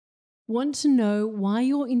Want to know why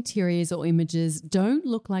your interiors or images don't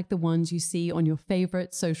look like the ones you see on your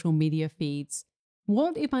favorite social media feeds?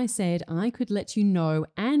 What if I said I could let you know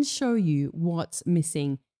and show you what's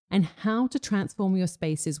missing and how to transform your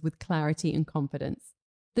spaces with clarity and confidence?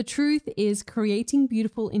 The truth is, creating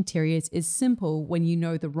beautiful interiors is simple when you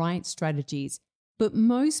know the right strategies, but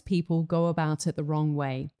most people go about it the wrong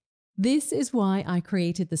way. This is why I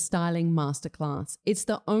created the Styling Masterclass. It's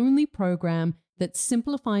the only program that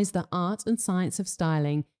simplifies the art and science of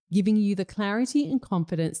styling, giving you the clarity and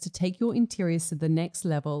confidence to take your interiors to the next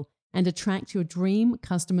level and attract your dream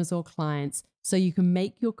customers or clients so you can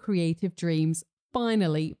make your creative dreams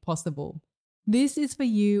finally possible. This is for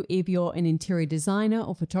you if you're an interior designer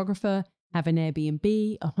or photographer, have an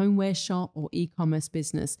Airbnb, a homeware shop, or e-commerce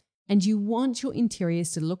business, and you want your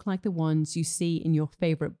interiors to look like the ones you see in your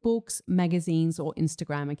favorite books, magazines, or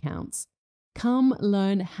Instagram accounts. Come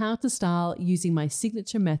learn how to style using my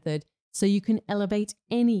signature method so you can elevate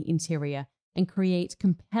any interior and create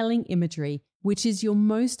compelling imagery, which is your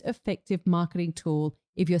most effective marketing tool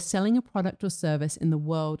if you're selling a product or service in the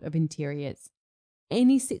world of interiors.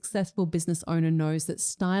 Any successful business owner knows that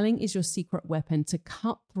styling is your secret weapon to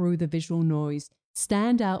cut through the visual noise,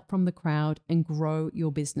 stand out from the crowd, and grow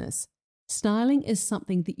your business. Styling is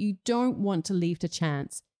something that you don't want to leave to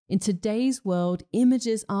chance. In today's world,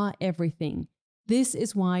 images are everything. This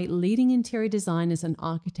is why leading interior designers and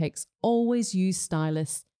architects always use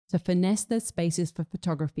stylists to finesse their spaces for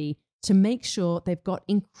photography to make sure they've got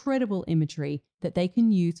incredible imagery that they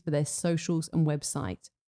can use for their socials and website.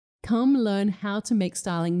 Come learn how to make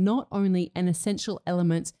styling not only an essential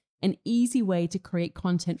element, an easy way to create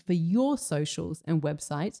content for your socials and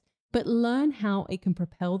websites, but learn how it can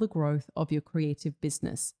propel the growth of your creative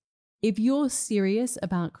business. If you're serious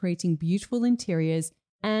about creating beautiful interiors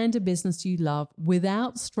and a business you love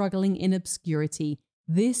without struggling in obscurity,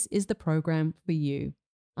 this is the program for you.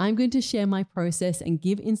 I'm going to share my process and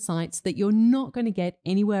give insights that you're not going to get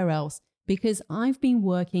anywhere else because I've been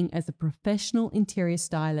working as a professional interior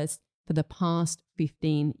stylist for the past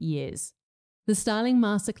 15 years. The Styling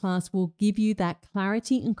Masterclass will give you that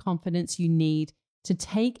clarity and confidence you need to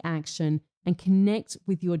take action and connect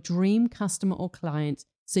with your dream customer or client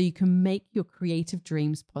so you can make your creative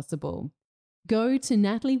dreams possible. Go to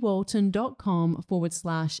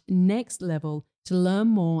nataliewalton.com/next level to learn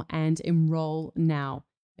more and enroll now.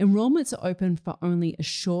 Enrollments are open for only a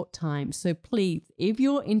short time, so please, if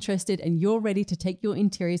you're interested and you're ready to take your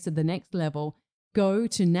interiors to the next level, go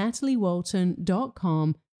to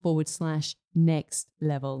nataliewalton.com/next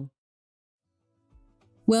level.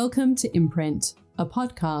 Welcome to Imprint, a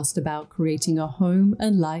podcast about creating a home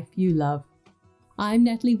and life you love. I'm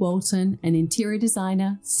Natalie Walton, an interior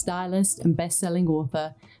designer, stylist, and best-selling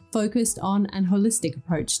author focused on an holistic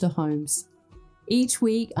approach to homes. Each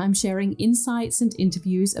week, I'm sharing insights and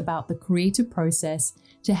interviews about the creative process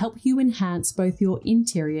to help you enhance both your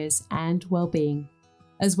interiors and well-being,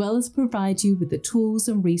 as well as provide you with the tools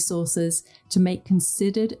and resources to make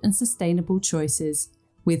considered and sustainable choices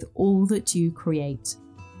with all that you create.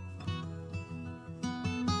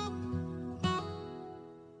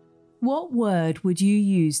 What word would you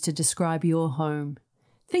use to describe your home?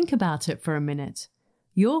 Think about it for a minute.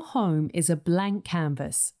 Your home is a blank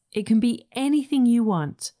canvas. It can be anything you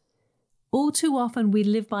want. All too often we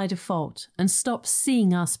live by default and stop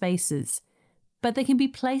seeing our spaces, but they can be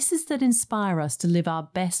places that inspire us to live our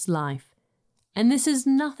best life. And this has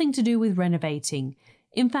nothing to do with renovating.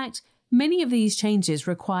 In fact, many of these changes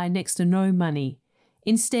require next to no money.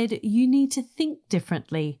 Instead, you need to think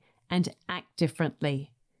differently and act differently.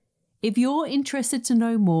 If you're interested to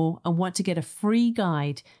know more and want to get a free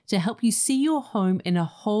guide to help you see your home in a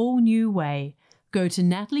whole new way, go to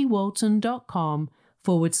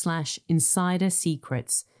nataliewalton.com/insider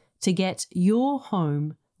secrets to get your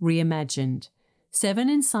home reimagined. 7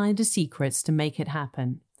 insider secrets to make it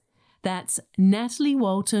happen. That's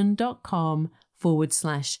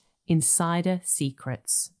nataliewalton.com/insider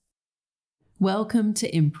secrets. Welcome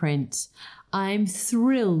to Imprint. I'm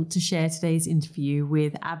thrilled to share today's interview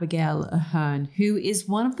with Abigail Ahern, who is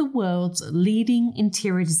one of the world's leading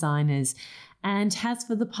interior designers and has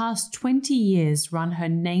for the past 20 years run her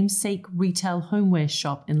namesake retail homeware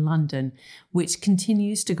shop in London, which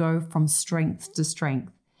continues to go from strength to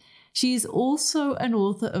strength. She is also an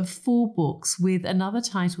author of 4 books with another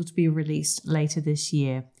title to be released later this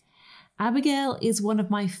year. Abigail is one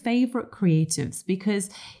of my favorite creatives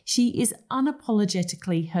because she is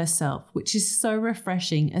unapologetically herself, which is so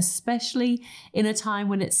refreshing, especially in a time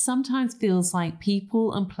when it sometimes feels like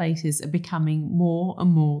people and places are becoming more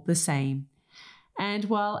and more the same. And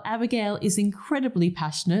while Abigail is incredibly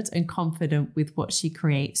passionate and confident with what she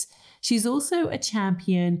creates, she's also a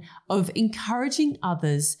champion of encouraging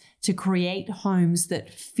others to create homes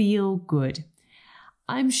that feel good.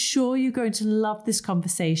 I'm sure you're going to love this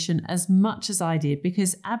conversation as much as I did,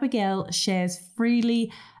 because Abigail shares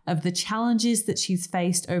freely of the challenges that she's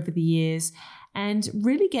faced over the years and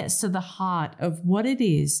really gets to the heart of what it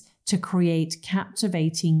is to create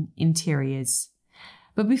captivating interiors.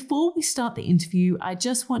 But before we start the interview, I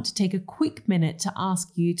just want to take a quick minute to ask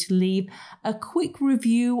you to leave a quick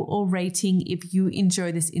review or rating if you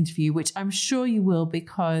enjoy this interview, which I'm sure you will,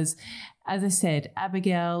 because as I said,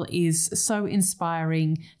 Abigail is so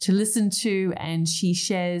inspiring to listen to, and she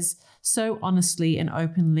shares so honestly and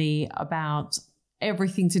openly about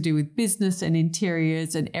everything to do with business and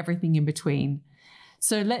interiors and everything in between.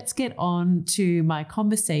 So let's get on to my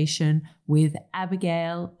conversation with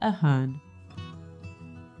Abigail Ahern.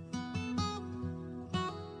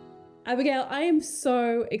 Abigail, I am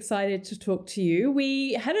so excited to talk to you.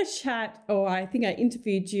 We had a chat, or I think I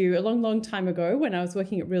interviewed you a long, long time ago when I was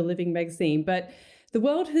working at Real Living magazine, but the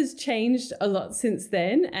world has changed a lot since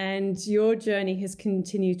then, and your journey has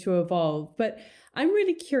continued to evolve. But I'm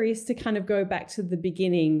really curious to kind of go back to the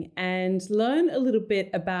beginning and learn a little bit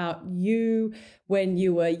about you when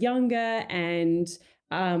you were younger, and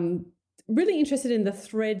really interested in the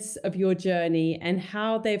threads of your journey and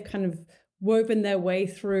how they've kind of woven their way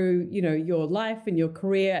through, your life and your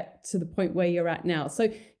career to the point where you're at now.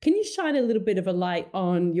 So can you shine a little bit of a light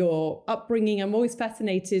on your upbringing? I'm always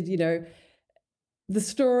fascinated, the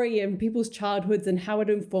story and people's childhoods and how it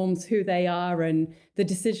informs who they are and the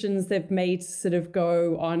decisions they've made to sort of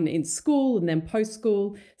go on in school and then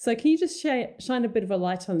post-school. So can you just shine a bit of a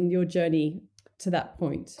light on your journey to that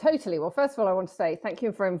point? Totally. Well, first of all, I want to say thank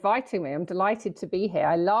you for inviting me. I'm delighted to be here.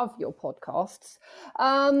 I love your podcasts.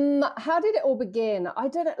 How did it all begin? I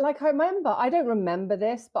don't remember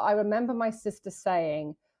this, but I remember my sister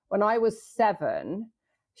saying when I was 7,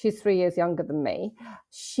 she's 3 years younger than me,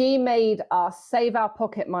 she made us save our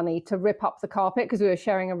pocket money to rip up the carpet because we were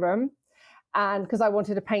sharing a room. And because I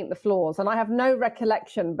wanted to paint the floors, and I have no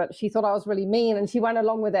recollection, but she thought I was really mean and she went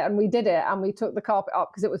along with it, and we did it, and we took the carpet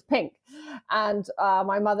up because it was pink, and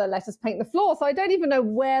my mother let us paint the floor. So I don't even know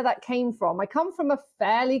where that came from. I come from a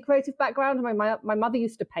fairly creative background. My mother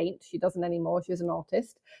used to paint. She doesn't anymore. She was an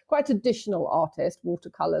artist, quite a traditional artist,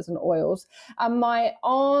 watercolors and oils. And my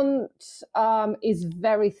aunt is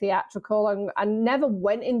very theatrical and never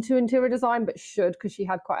went into interior design, but should, because she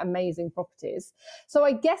had quite amazing properties. So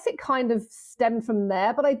I guess it kind of stemmed from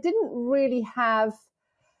there, but I didn't really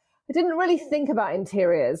think about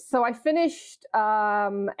interiors. So I finished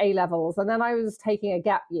A-levels, and then I was taking a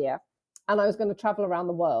gap year, and I was going to travel around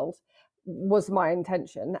the world, was my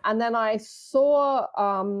intention. And then I saw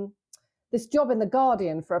this job in The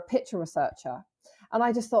Guardian for a picture researcher. And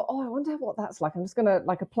I just thought, I wonder what that's like. I'm just going to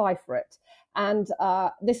apply for it. And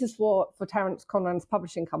this is for Terence Conran's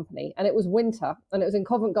publishing company. And it was winter, and it was in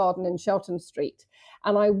Covent Garden in Shelton Street.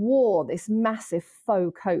 And I wore this massive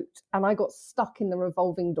faux coat, and I got stuck in the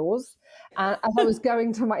revolving doors as I was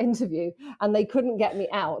going to my interview, and they couldn't get me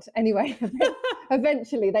out. Anyway,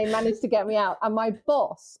 eventually they managed to get me out. And my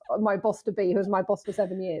boss to be, who was my boss for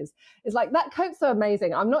 7 years, is like, that coat's so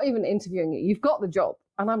amazing. I'm not even interviewing you. You've got the job.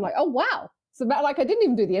 And I'm like, oh, wow. So I didn't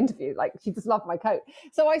even do the interview. She just loved my coat.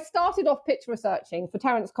 So I started off picture researching for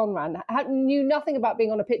Terence Conran. I knew nothing about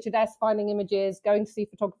being on a picture desk, finding images, going to see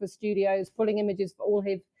photographers' studios, pulling images for all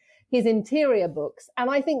his interior books.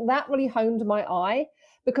 And I think that really honed my eye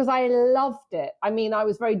because I loved it. I mean, I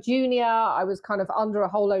was very junior. I was kind of under a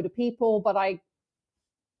whole load of people, but I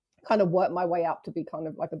kind of worked my way up to be kind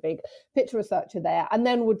of like a big picture researcher there, and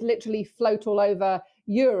then would literally float all over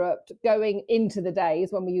Europe, going into the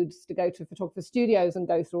days when we used to go to photographer studios and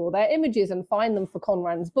go through all their images and find them for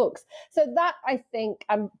Conran's books. So that, I think,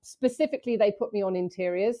 specifically they put me on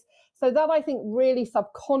interiors. So that, I think, really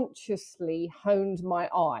subconsciously honed my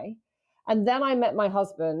eye. And then I met my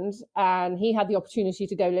husband, and he had the opportunity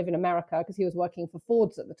to go live in America because he was working for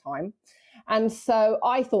Ford's at the time. And so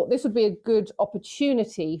I thought this would be a good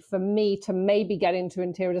opportunity for me to maybe get into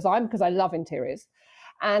interior design because I love interiors.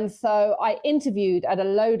 And so I interviewed at a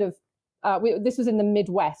load of, this was in the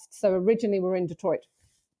Midwest. So originally we were in Detroit.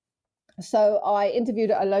 So I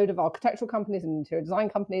interviewed at a load of architectural companies and interior design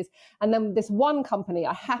companies. And then this one company,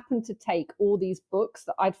 I happened to take all these books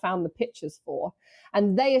that I'd found the pictures for,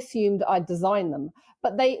 and they assumed I'd designed them.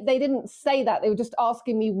 But they didn't say that. They were just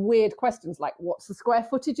asking me weird questions like, what's the square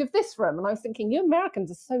footage of this room? And I was thinking, you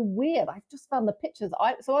Americans are so weird. I've just found the pictures.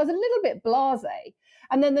 So I was a little bit blasé.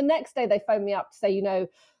 And then the next day they phoned me up to say,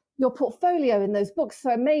 your portfolio in those books is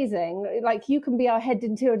so amazing. Like, you can be our head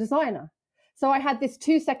interior designer. So I had this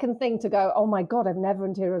 2-second thing to go, oh my God, I've never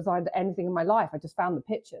interior designed anything in my life. I just found the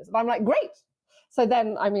pictures. And I'm like, great. So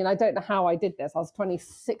then, I mean, I don't know how I did this. I was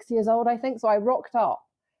 26 years old, I think. So I rocked up.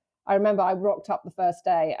 I remember I rocked up the first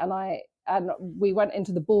day, and we went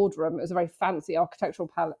into the boardroom. It was a very fancy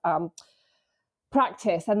architectural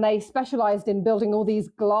practice, and they specialized in building all these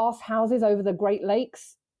glass houses over the Great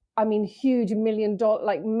Lakes. I mean, huge $1 million,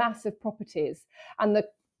 like massive properties. And the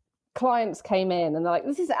clients came in and they're like,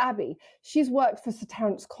 this is Abby. She's worked for Sir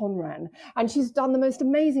Terence Conran and she's done the most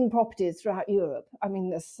amazing properties throughout Europe. I mean,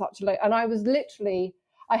 there's such a and I was literally,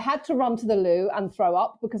 I had to run to the loo and throw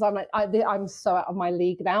up because I'm like, I'm so out of my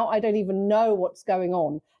league now. I don't even know what's going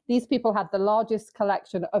on. These people had the largest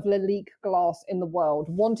collection of Lalique glass in the world,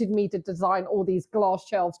 wanted me to design all these glass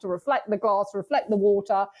shelves to reflect the glass, reflect the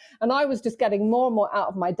water. And I was just getting more and more out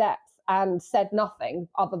of my depth and said nothing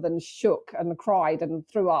other than shook and cried and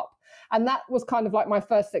threw up. And that was kind of like my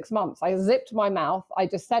first 6 months. I zipped my mouth. I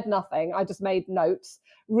just said nothing. I just made notes,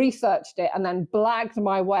 researched it, and then blagged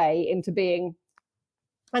my way into being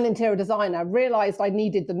an interior designer. Realized I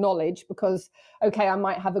needed the knowledge because, okay, I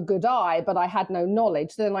might have a good eye, but I had no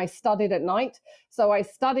knowledge. Then I studied at night. So I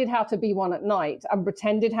studied how to be one at night and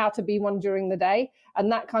pretended how to be one during the day. And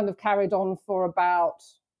that kind of carried on for about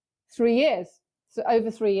 3 years. So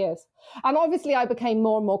over 3 years. And obviously I became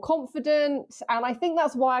more and more confident. And I think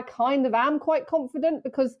that's why I kind of am quite confident,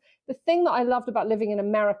 because the thing that I loved about living in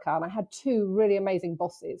America, and I had 2 really amazing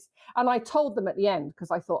bosses, and I told them at the end,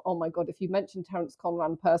 because I thought, oh my God, if you mention Terence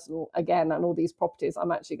Conran personal again and all these properties,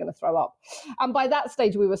 I'm actually going to throw up. And by that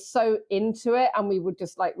stage, we were so into it, and we would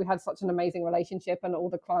just like, we had such an amazing relationship, and all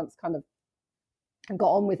the clients kind of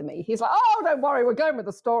got on with me. He's like, oh, don't worry, we're going with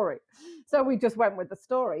the story. So we just went with the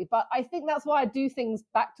story. But I think that's why I do things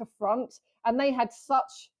back to front. And they had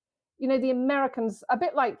such, you know, the Americans, a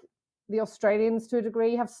bit like the Australians to a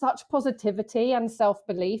degree, have such positivity and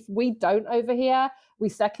self-belief. We don't over here. We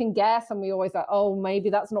second guess and we always like, oh,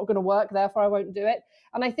 maybe that's not going to work, therefore I won't do it.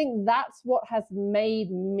 And I think that's what has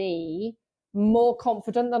made me more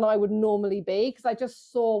confident than I would normally be, because I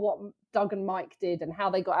just saw what Doug and Mike did and how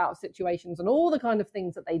they got out of situations and all the kind of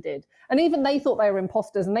things that they did. And even they thought they were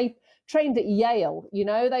imposters, and they trained at Yale, you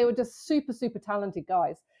know, they were just super, super talented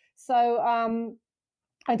guys. So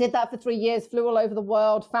I did that for 3 years, flew all over the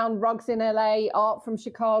world, found rugs in LA, art from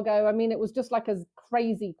Chicago. I mean, it was just like a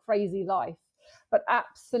crazy, crazy life, but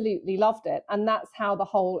absolutely loved it. And that's how the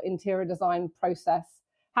whole interior design process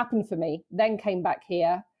happened for me. Then came back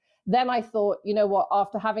here. Then I thought, you know what,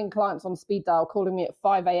 after having clients on speed dial calling me at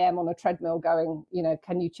 5 a.m. on a treadmill going, you know,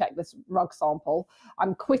 can you check this rug sample?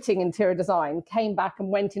 I'm quitting interior design, came back and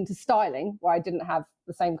went into styling where I didn't have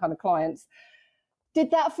the same kind of clients.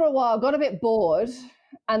 Did that for a while, got a bit bored,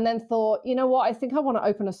 and then thought, you know what, I think I want to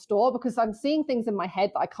open a store because I'm seeing things in my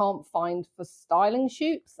head that I can't find for styling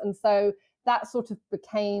shoots. And so that sort of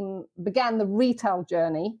began the retail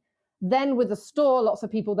journey. Then with the store, lots of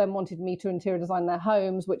people then wanted me to interior design their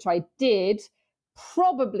homes, which I did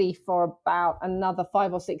probably for about another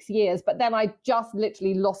 5 or 6 years. But then I just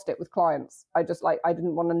literally lost it with clients. I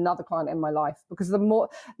didn't want another client in my life, because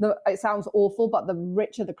it sounds awful, but the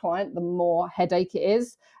richer the client, the more headache it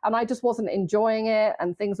is. And I just wasn't enjoying it,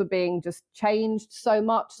 and things were being just changed so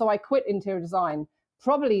much. So I quit interior design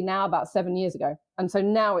probably now about 7 years ago. And so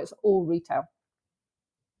now it's all retail.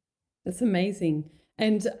 That's amazing.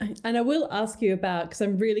 And I will ask you about, because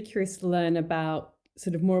I'm really curious to learn about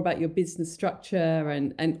sort of more about your business structure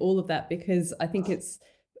and all of that, because I think it's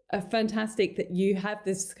fantastic that you have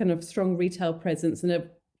this kind of strong retail presence in a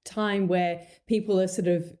time where people are sort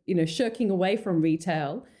of, you know, shirking away from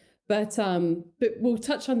retail. But we'll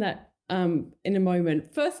touch on that in a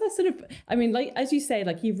moment. First, like as you say,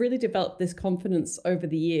 like you've really developed this confidence over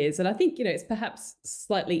the years. And I think, you know, it's perhaps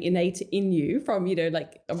slightly innate in you from, you know,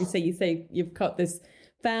 like obviously you say you've got this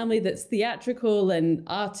family that's theatrical and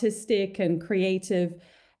artistic and creative.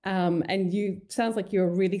 And sounds like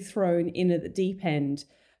you're really thrown in at the deep end.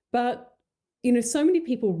 But, you know, so many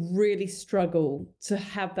people really struggle to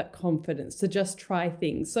have that confidence to just try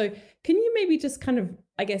things. So can you maybe just kind of,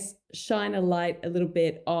 I guess, shine a light a little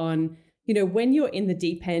bit on, you know, when you're in the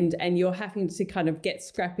deep end and you're having to kind of get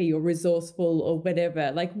scrappy or resourceful or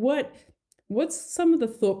whatever, like what's some of the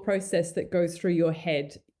thought process that goes through your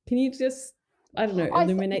head? Can you just, I don't know,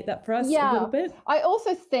 illuminate that for us a little bit? I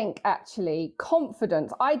also think actually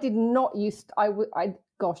confidence, I did not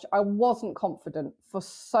I wasn't confident for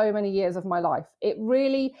so many years of my life. It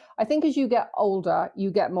really, I think as you get older,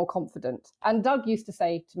 you get more confident. And Doug used to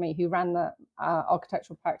say to me, who ran the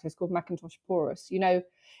architectural practice called Macintosh Porous, you know,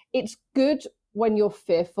 it's good when you're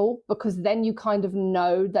fearful, because then you kind of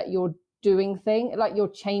know that you're doing things, like you're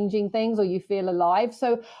changing things, or you feel alive.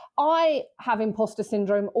 So I have imposter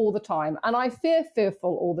syndrome all the time, and I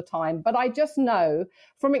fearful all the time. But I just know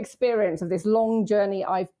from experience of this long journey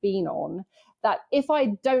I've been on that if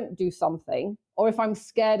I don't do something, or if I'm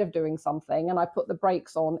scared of doing something and I put the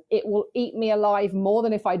brakes on, it will eat me alive more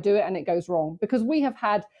than if I do it and it goes wrong. Because we have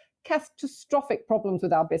had catastrophic problems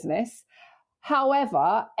with our business.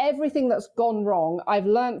 However, everything that's gone wrong, I've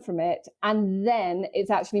learned from it, and then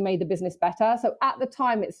it's actually made the business better. So at the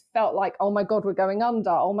time, it's felt like, oh my God, we're going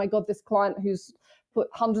under. Oh my God, this client who's put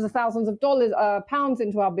hundreds of thousands of pounds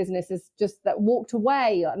into our business is just that walked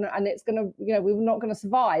away, and it's going to, we're not going to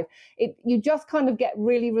survive. You just kind of get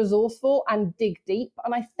really resourceful and dig deep.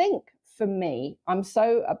 And I think for me, I'm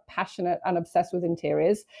so passionate and obsessed with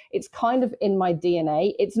interiors. It's kind of in my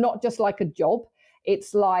DNA. It's not just like a job.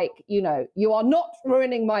 It's like, you are not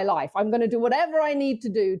ruining my life. I'm going to do whatever I need to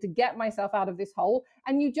do to get myself out of this hole.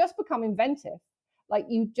 And you just become inventive. Like,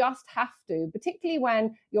 you just have to, particularly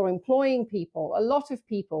when you're employing people, a lot of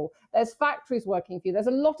people, there's factories working for you. There's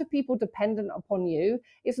a lot of people dependent upon you.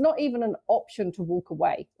 It's not even an option to walk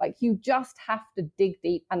away. Like, you just have to dig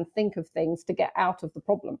deep and think of things to get out of the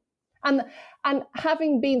problem. And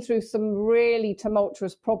having been through some really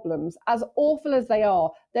tumultuous problems, as awful as they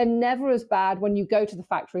are, they're never as bad when you go to the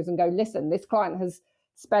factories and go, listen, this client has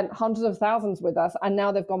spent hundreds of thousands with us and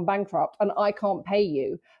now they've gone bankrupt and I can't pay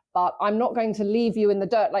you, but I'm not going to leave you in the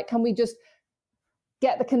dirt. Like, can we just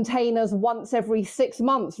get the containers once every 6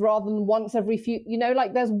 months rather than once every few,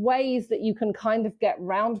 like, there's ways that you can kind of get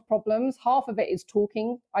round problems. Half of it is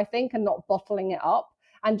talking, I think, and not bottling it up,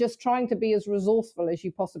 and just trying to be as resourceful as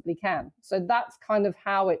you possibly can. So that's kind of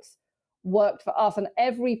how it's worked for us. And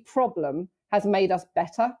every problem has made us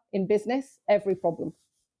better in business, every problem,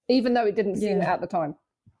 even though it didn't seem it at the time.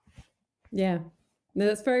 Yeah. No,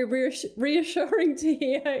 that's very reassuring to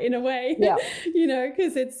hear in a way,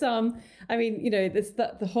 because it's, there's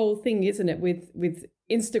the whole thing, isn't it, with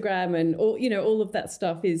Instagram and all of that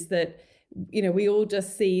stuff, is that, we all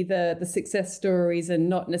just see the success stories and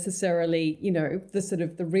not necessarily, the sort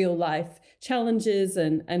of the real life challenges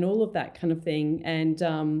and all of that kind of thing. And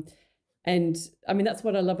I mean, that's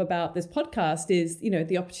what I love about this podcast is,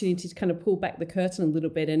 the opportunity to kind of pull back the curtain a little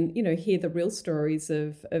bit and, hear the real stories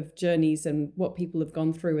of journeys and what people have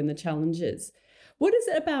gone through and the challenges. What is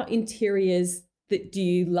it about interiors that do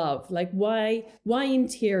you love? Like, why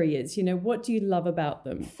interiors? What do you love about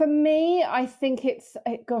them? For me, I think it's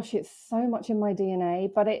so much in my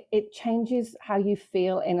DNA, but it changes how you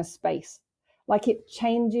feel in a space. Like, it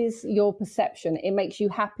changes your perception. It makes you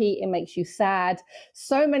happy. It makes you sad.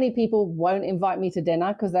 So many people won't invite me to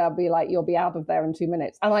dinner because they'll be like, you'll be out of there in 2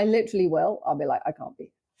 minutes. And I literally will. I'll be like, I can't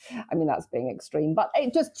be. I mean, that's being extreme, but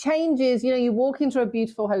it just changes. You walk into a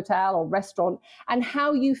beautiful hotel or restaurant and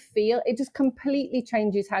how you feel, it just completely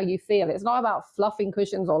changes how you feel. It's not about fluffing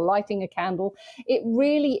cushions or lighting a candle. It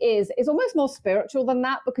really is. It's almost more spiritual than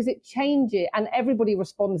that, because it changes, and everybody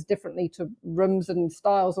responds differently to rooms and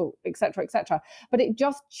styles, or et cetera, et cetera. But it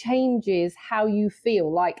just changes how you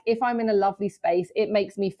feel. Like, if I'm in a lovely space, it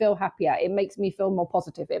makes me feel happier. It makes me feel more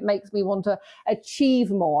positive. It makes me want to achieve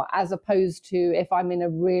more, as opposed to if I'm in a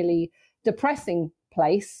really depressing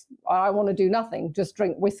place, I want to do nothing, just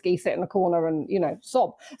drink whiskey, sit in a corner and,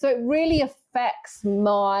 sob. So it really affects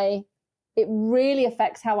how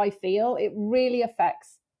I feel. It really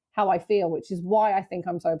affects how I feel, which is why I think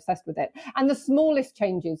I'm so obsessed with it. And the smallest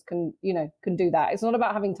changes can do that. It's not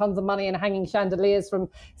about having tons of money and hanging chandeliers from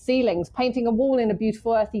ceilings. Painting a wall in a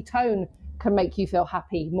beautiful earthy tone can make you feel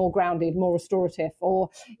happy, more grounded, more restorative, or,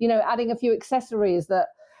 adding a few accessories that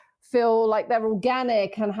feel like they're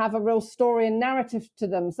organic and have a real story and narrative to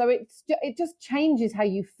them. So it just changes how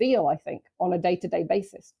you feel, I think, on a day-to-day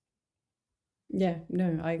basis. Yeah,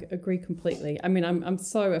 no, I agree completely. I mean, I'm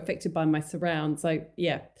so affected by my surrounds. There's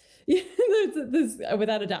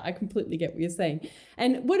without a doubt, I completely get what you're saying.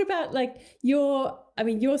 And what about like your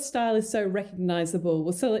style is so recognizable.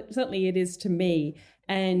 Well, so certainly it is to me.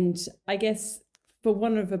 And I guess, for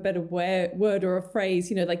want of a better word or a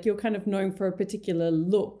phrase, like, you're kind of known for a particular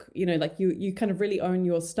look, like you kind of really own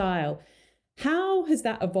your style. How has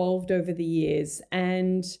that evolved over the years?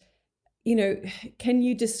 And, can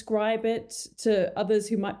you describe it to others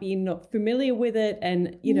who might be not familiar with it?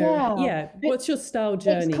 And, what's your style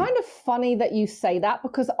journey? It's kind of funny that you say that,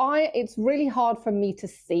 because it's really hard for me to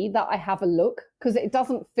see that I have a look, because it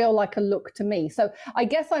doesn't feel like a look to me. So I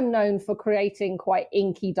guess I'm known for creating quite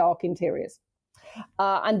inky, dark interiors.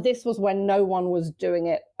 And this was when no one was doing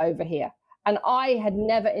it over here. And I had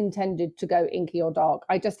never intended to go inky or dark.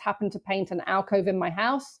 I just happened to paint an alcove in my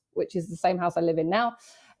house, which is the same house I live in now,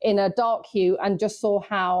 in a dark hue, and just saw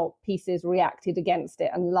how pieces reacted against it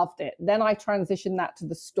and loved it. Then I transitioned that to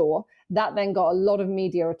the store. That then got a lot of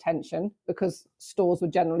media attention because stores were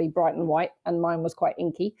generally bright and white and mine was quite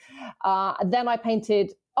inky. Then I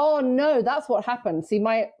painted, oh no, that's what happened. See,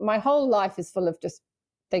 my whole life is full of just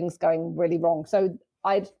things going really wrong. So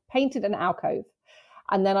I'd painted an alcove.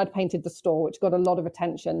 And then I'd painted the store, which got a lot of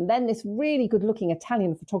attention. Then this really good looking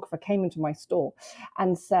Italian photographer came into my store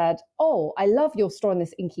and said, oh, I love your store in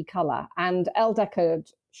this inky color. And El Deco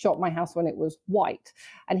shot my house when it was white.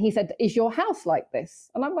 And he said, is your house like this?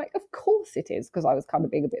 And I'm like, of course it is, because I was kind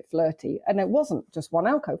of being a bit flirty. And it wasn't, just one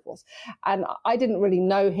alcove was. And I didn't really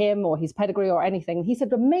know him or his pedigree or anything. And he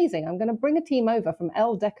said, amazing, I'm going to bring a team over from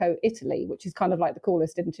El Deco Italy, which is kind of like the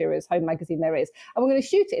coolest interiors home magazine there is. And we're going to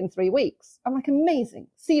shoot it in 3 weeks. I'm like, amazing.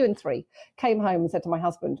 See you in 3. Came home and said to my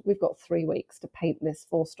husband, we've got 3 weeks to paint this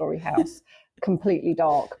 4-story house completely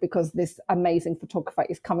dark because this amazing photographer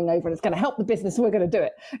is coming over and it's going to help the business and we're going to do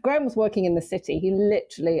it. Graham was working in the city. He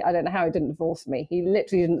literally, I don't know how he didn't divorce me. He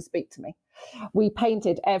literally didn't speak to me. We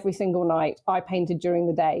painted every single night. I painted during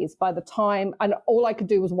the days. By the time, and all I could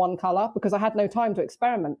do was one color because I had no time to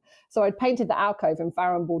experiment. So I'd painted the alcove in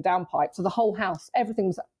Farrow & Ball downpipe. So the whole house, everything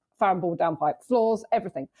was Farrow & Ball downpipe, floors,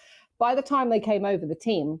 everything. By the time they came over, the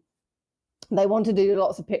team, they wanted to do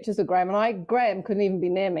lots of pictures of Graham, and Graham couldn't even be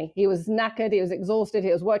near me. He was knackered, he was exhausted,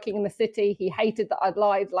 he was working in the city, he hated that I'd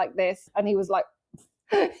lied like this, and he was like,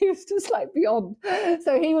 he was just like beyond.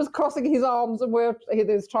 So he was crossing his arms, and he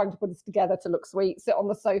was trying to put us together to look sweet, sit on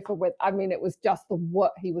the sofa with, I mean, it was just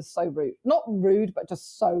he was so rude. Not rude, but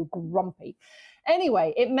just so grumpy.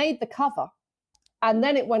 Anyway, it made the cover, and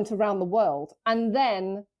then it went around the world, and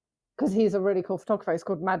then, because he's a really cool photographer, he's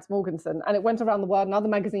called Mads Morgensen, and it went around the world and other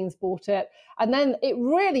magazines bought it. And then it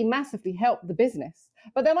really massively helped the business.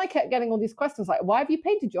 But then I kept getting all these questions like, why have you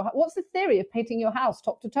painted your house? What's the theory of painting your house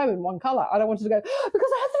top to toe in one color? And I wanted to go,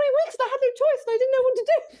 because I had 3 weeks and I had no choice and I didn't know what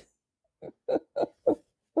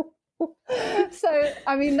to do. So,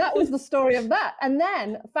 I mean, that was the story of that. And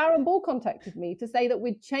then Farrow & Ball contacted me to say that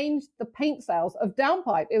we'd changed the paint sales of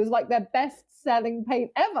downpipe. It was like their best selling paint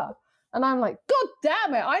ever. And I'm like, God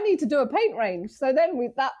damn it, I need to do a paint range. So then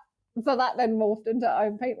that then morphed into our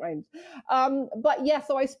own paint range. But yeah,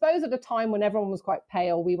 so I suppose at a time when everyone was quite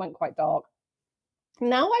pale, we went quite dark.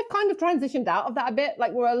 Now I've kind of transitioned out of that a bit.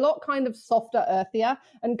 Like we're a lot kind of softer, earthier.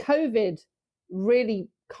 And COVID really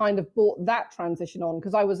kind of brought that transition on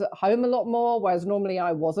because I was at home a lot more, whereas normally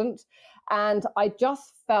I wasn't. And I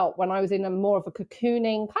just felt when I was in a more of a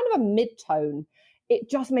cocooning, kind of a mid-tone, it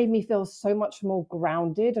just made me feel so much more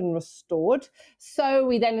grounded and restored. So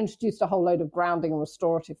we then introduced a whole load of grounding and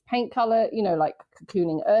restorative paint color, like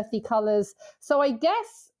cocooning earthy colors. So I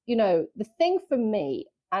guess, the thing for me,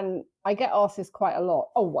 and I get asked this quite a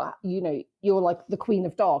lot, oh, wow, you're like the queen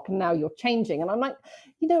of dark and now you're changing. And I'm like,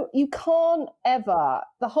 you can't ever,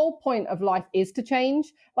 the whole point of life is to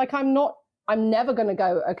change. Like I'm never going to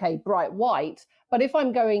go, okay, bright white. But if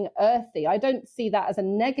I'm going earthy, I don't see that as a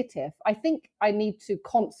negative. I think I need to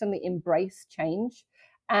constantly embrace change.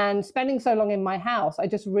 And spending so long in my house, I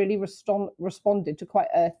just really responded to quite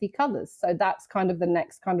earthy colors. So that's kind of the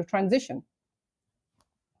next kind of transition.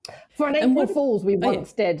 For an April Fool's, we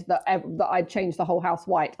once did that I'd changed the whole house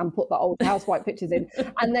white and put the old house white pictures in.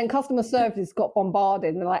 And then customer service got bombarded.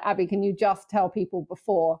 And they're like, Abby, can you just tell people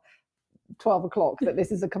before 12 o'clock that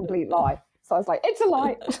this is a complete lie? So I was like, it's a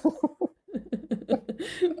lie.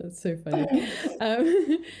 That's so funny.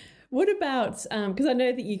 What about, because I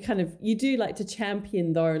know that you do like to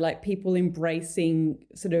champion though, like people embracing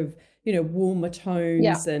sort of, warmer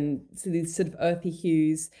tones and so these sort of earthy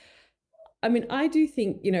hues. I mean, I do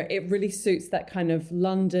think, it really suits that kind of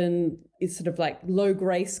London is sort of like low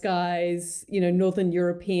grey skies, Northern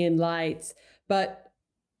European lights, but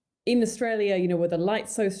in Australia, where the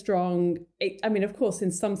light's so strong, of course,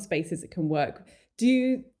 in some spaces it can work. Do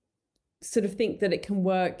you sort of think that it can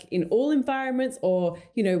work in all environments or,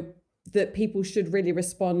 that people should really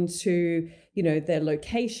respond to, their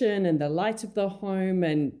location and the light of the home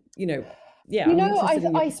and,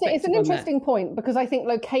 I think it's an interesting point because I think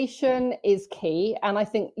location is key. And I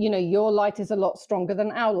think, your light is a lot stronger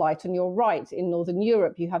than our light. And you're right. In Northern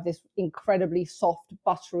Europe, you have this incredibly soft,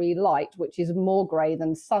 buttery light, which is more grey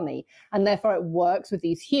than sunny. And therefore it works with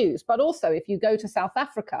these hues. But also if you go to South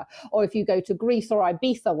Africa or if you go to Greece or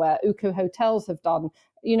Ibiza, where Uku hotels have done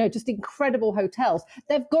just incredible hotels.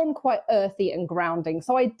 They've gone quite earthy and grounding.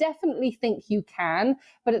 So I definitely think you can,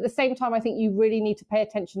 but at the same time, I think you really need to pay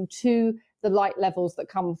attention to the light levels that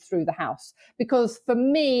come through the house. Because for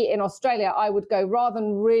me in Australia, I would go rather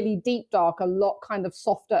than really deep dark, a lot kind of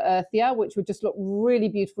softer, earthier, which would just look really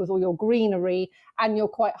beautiful with all your greenery and your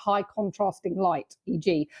quite high contrasting light,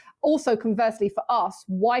 e.g. Also, conversely for us,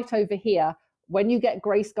 white over here, when you get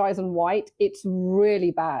grey skies and white, it's really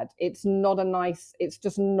bad. It's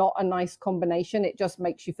just not a nice combination. It just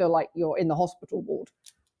makes you feel like you're in the hospital ward.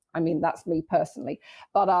 I mean, that's me personally.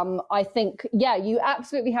 But I think, you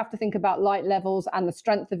absolutely have to think about light levels and the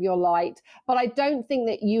strength of your light. But I don't think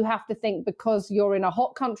that you have to think because you're in a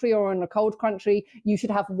hot country or in a cold country, you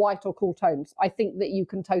should have white or cool tones. I think that you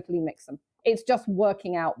can totally mix them. It's just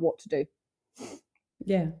working out what to do.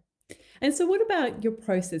 Yeah. And so what about your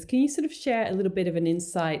process? Can you sort of share a little bit of an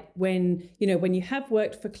insight when you have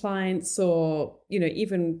worked for clients or,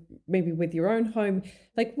 even maybe with your own home,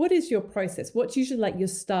 like what is your process? What's usually like your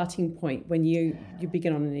starting point when you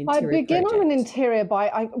begin on an interior project? I begin on an interior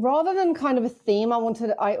rather than kind of a theme,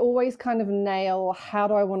 I always kind of nail how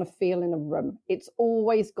do I want to feel in a room. It's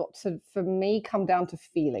always got to, for me, come down to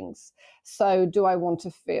feelings. So do I want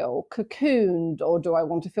to feel cocooned or do I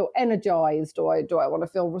want to feel energized or do I want to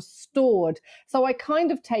feel restored? So I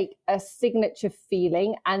kind of take a signature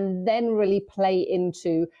feeling and then really play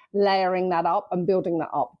into layering that up and building that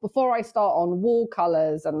up. Before I start on wall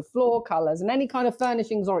colors and floor colors and any kind of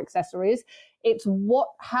furnishings or accessories, it's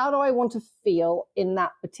how do I want to feel in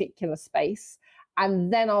that particular space?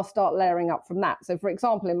 And then I'll start layering up from that. So for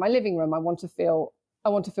example, in my living room, I want to feel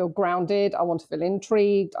grounded. I want to feel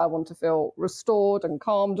intrigued. I want to feel restored and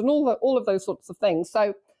calmed and all of those sorts of things.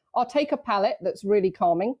 So I'll take a palette that's really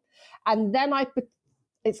calming. And then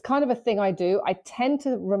it's kind of a thing I do. I tend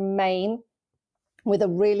to remain with a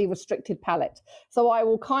really restricted palette. So I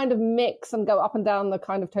will kind of mix and go up and down the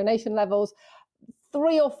kind of tonation levels,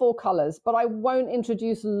 3 or 4 colors, but I won't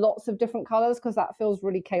introduce lots of different colors because that feels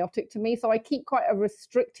really chaotic to me. So I keep quite a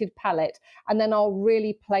restricted palette and then I'll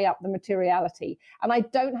really play up the materiality. And I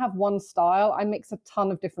don't have one style. I mix a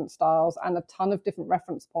ton of different styles and a ton of different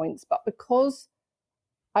reference points. But because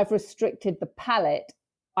I've restricted the palette,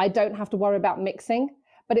 I don't have to worry about mixing.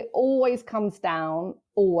 But it always comes down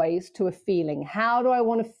to a feeling. How do I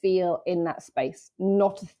want to feel in that space?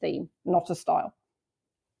 Not a theme, not a style.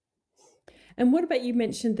 And what about, you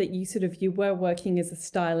mentioned that you were working as a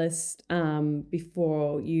stylist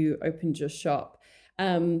before you opened your shop.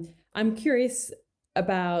 I'm curious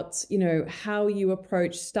about, how you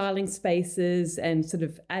approach styling spaces and sort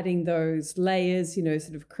of adding those layers,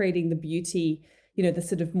 sort of creating the beauty, the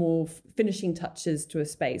sort of more finishing touches to a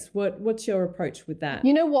space. What's your approach with that?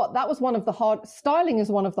 You know what? That was styling is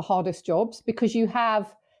one of the hardest jobs because you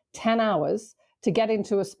have 10 hours to get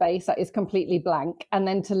into a space that is completely blank and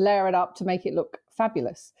then to layer it up to make it look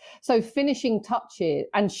fabulous. So finishing touches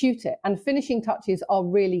and shoot it, and finishing touches are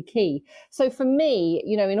really key. So for me,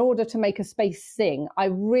 in order to make a space sing, I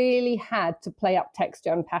really had to play up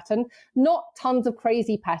texture and pattern, not tons of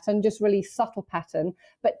crazy pattern, just really subtle pattern.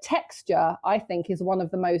 But texture, I think, is one of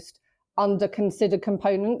the most under considered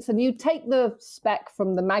components. And you take the spec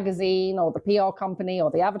from the magazine or the PR company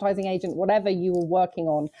or the advertising agent, whatever you were working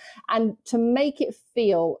on, and to make it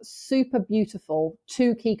feel super beautiful,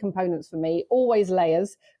 2 key components for me: always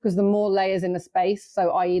layers, because the more layers in a space,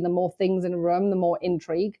 so i.e. the more things in a room, the more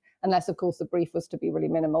intrigue, unless of course the brief was to be really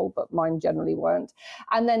minimal, but mine generally weren't.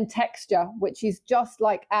 And then texture, which is just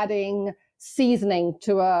like adding seasoning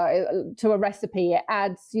to a recipe. It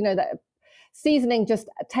adds, that seasoning just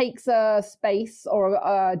takes a space or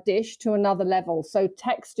a dish to another level. So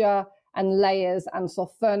texture and layers and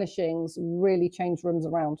soft furnishings really change rooms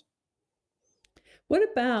around. What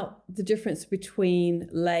about the difference between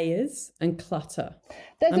layers and clutter?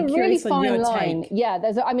 There's a really fine line. Yeah,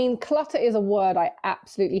 clutter is a word I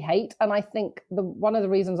absolutely hate. And I think one of the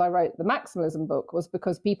reasons I wrote the Maximalism book was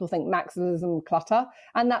because people think maximalism clutter.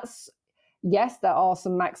 And yes, there are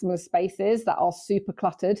some maximalist spaces that are super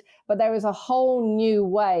cluttered, but there is a whole new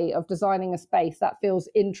way of designing a space that feels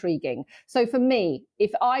intriguing. So for me, if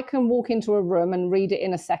I can walk into a room and read it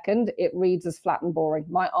in a second, it reads as flat and boring.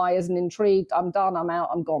 My eye isn't intrigued. I'm done. I'm out.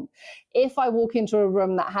 I'm gone. If I walk into a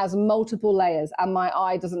room that has multiple layers and my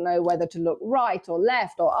eye doesn't know whether to look right or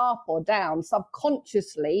left or up or down,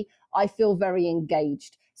 subconsciously, I feel very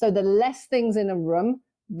engaged. So the less things in a room,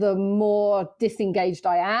 the more disengaged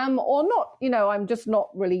I am, or not, I'm just not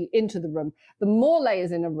really into the room. The more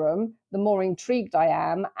layers in a room, the more intrigued I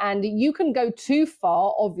am. And you can go too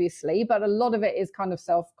far, obviously, but a lot of it is kind of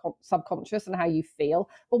subconscious and how you feel.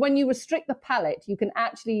 But when you restrict the palette, you can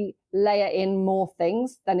actually layer in more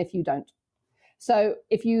things than if you don't. So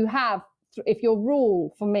if your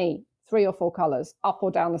rule for me, 3 or 4 colors, up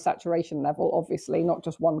or down the saturation level, obviously, not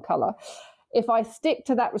just one color. If I stick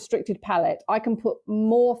to that restricted palette, I can put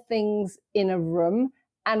more things in a room.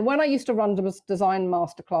 And when I used to run design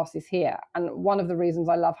masterclasses here, and one of the reasons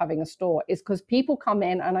I love having a store is because people come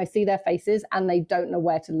in and I see their faces and they don't know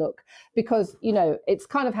where to look. Because, it's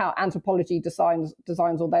kind of how Anthropologie designs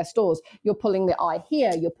all their stores. You're pulling the eye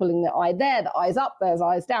here, you're pulling the eye there, the eye's up, there's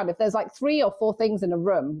eyes down. If there's like 3 or 4 things in a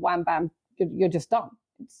room, wham, bam, you're just done.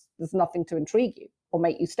 There's nothing to intrigue you or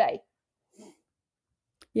make you stay.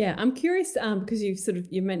 Yeah, I'm curious because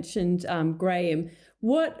you mentioned Graham.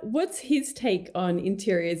 What's his take on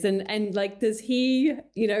interiors and like, does he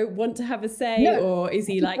want to have a say? No. Or is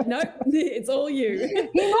he like, nope, it's all you?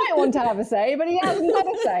 He might want to have a say, but he hasn't got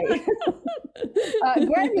a say.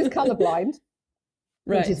 Graham is colorblind.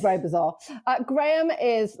 Right. Which is very bizarre. Graham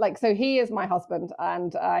is he is my husband,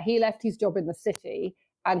 and he left his job in the city.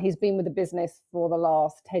 And he's been with the business for the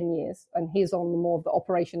last 10 years, and he's on the more of the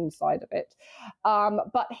operations side of it.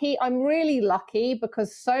 But I'm really lucky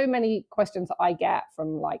because so many questions that I get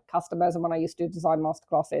from customers, and when I used to do design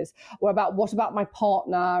masterclasses, were about what about my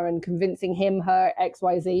partner and convincing him, her, X,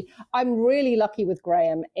 Y, Z. I'm really lucky with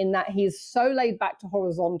Graham in that he's so laid back to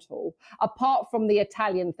horizontal. Apart from the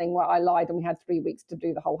Italian thing where I lied and we had 3 weeks to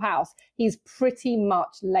do the whole house, he's pretty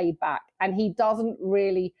much laid back, and he doesn't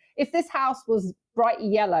really. If this house was bright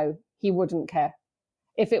yellow, he wouldn't care.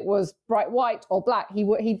 If it was bright white or black,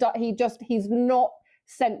 he's not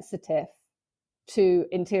sensitive to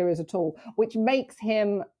interiors at all, which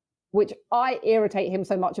I irritate him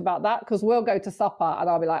so much about that, because we'll go to supper and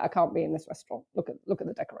I'll be like, I can't be in this restaurant. Look at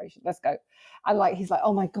the decoration. Let's go. And he's like,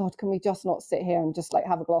 oh my God, can we just not sit here and just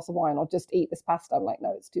have a glass of wine or just eat this pasta? I'm like,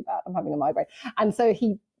 no, it's too bad. I'm having a migraine. And so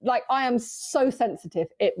I am so sensitive.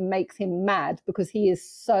 It makes him mad because he is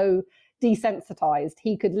so desensitized.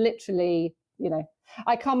 He could literally,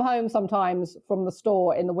 I come home sometimes from the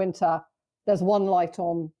store in the winter, there's one light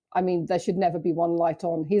on. I mean, there should never be one light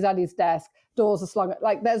on. He's at his desk, doors are slung,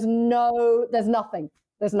 there's nothing.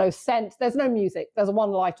 There's no scent, there's no music, there's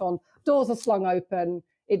one light on, doors are slung open.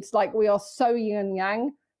 It's like we are so yin and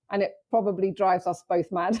yang, and it probably drives us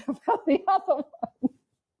both mad about the other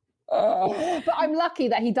one. But I'm lucky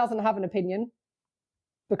that he doesn't have an opinion,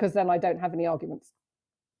 because then I don't have any arguments.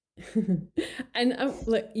 And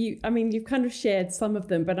look, you've kind of shared some of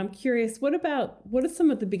them, but I'm curious, what are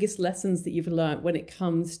some of the biggest lessons that you've learned when it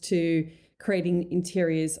comes to creating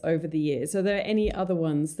interiors over the years? Are there any other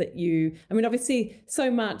ones that obviously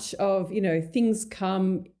so much of, things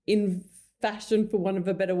come in fashion, for want of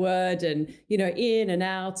a better word, and, in and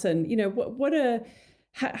out, and,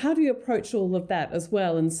 how do you approach all of that as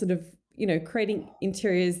well, and sort of, creating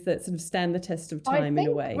interiors that sort of stand the test of time in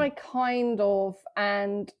a way? I kind of,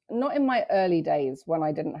 and not in my early days when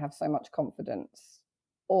I didn't have so much confidence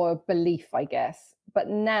or belief, I guess. But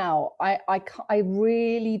now I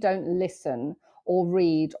really don't listen or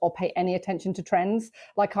read or pay any attention to trends.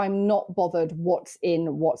 I'm not bothered what's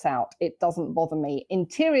in, what's out. It doesn't bother me.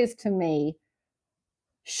 Interiors to me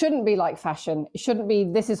shouldn't be like fashion. It shouldn't be,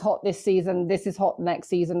 this is hot this season, this is hot next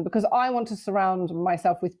season, because I want to surround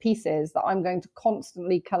myself with pieces that I'm going to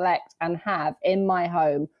constantly collect and have in my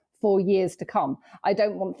home for years to come. I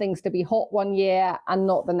don't want things to be hot one year and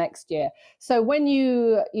not the next year. So when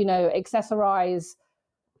you accessorize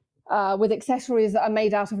with accessories that are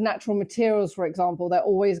made out of natural materials, for example, they're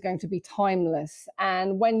always going to be timeless.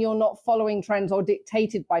 And when you're not following trends or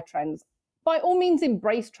dictated by trends, by all means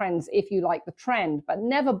embrace trends if you like the trend, but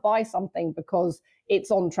never buy something because it's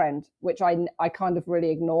on trend, which I kind of really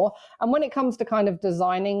ignore. And when it comes to kind of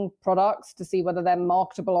designing products to see whether they're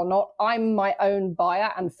marketable or not, I'm my own buyer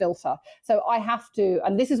and filter. So I have to,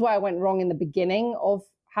 and this is where I went wrong in the beginning of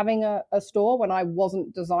having a store, when I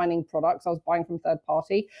wasn't designing products, I was buying from third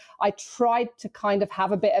party. I tried to kind of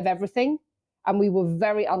have a bit of everything, and we were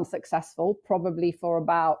very unsuccessful, probably for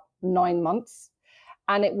about 9 months.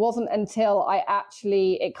 And it wasn't until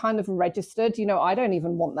it kind of registered, I don't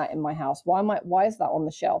even want that in my house. Why is that on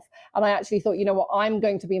the shelf? And I actually thought, I'm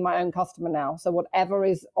going to be my own customer now. So whatever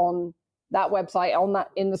is on that website,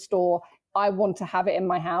 in the store, I want to have it in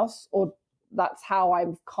my house, or that's how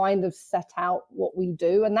I've kind of set out what we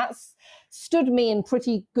do. And that's stood me in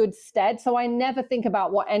pretty good stead. So I never think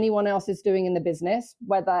about what anyone else is doing in the business,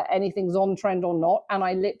 whether anything's on trend or not. And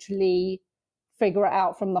I literally figure it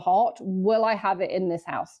out from the heart. Will I have it in this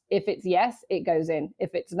house? If it's yes, it goes in.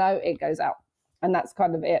 If it's no, it goes out. And that's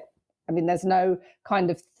kind of it. I mean, there's no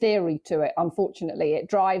kind of theory to it. Unfortunately, it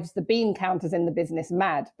drives the bean counters in the business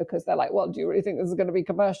mad because they're like, well, do you really think this is going to be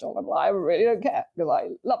commercial? I'm like, I really don't care because I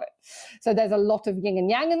love it. So there's a lot of yin and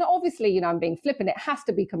yang. And obviously, I'm being flippant. It has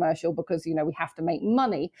to be commercial because, we have to make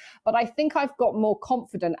money. But I think I've got more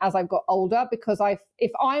confident as I've got older because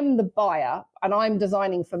if I'm the buyer and I'm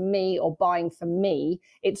designing for me or buying for me,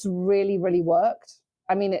 it's really, really worked.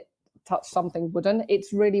 I mean, it touch something wooden,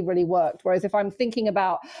 it's really, really worked. Whereas if I'm thinking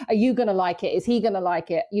about, are you going to like it? Is he going to like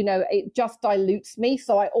it? It just dilutes me.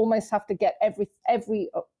 So I almost have to get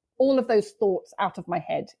all of those thoughts out of my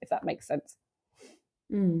head, if that makes sense.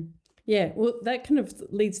 Yeah, well, that kind of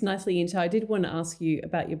leads nicely into, I did want to ask you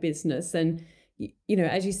about your business. And,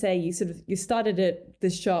 as you say, you started at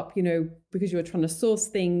this shop, because you were trying to source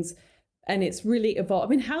things. And it's really evolved. I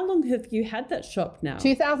mean, how long have you had that shop now?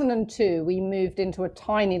 2002, we moved into a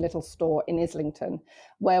tiny little store in Islington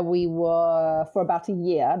where we were for about a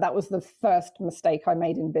year. That was the first mistake I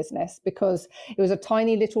made in business because it was a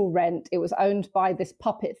tiny little rent. It was owned by this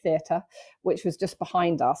puppet theatre, which was just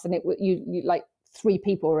behind us. And you like 3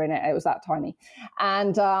 people were in it. It was that tiny.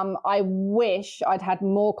 And I wish I'd had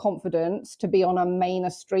more confidence to be on a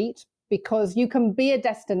mainer street, because you can be a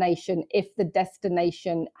destination if the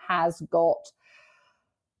destination has got,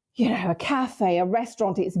 a cafe, a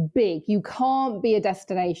restaurant, it's big. You can't be a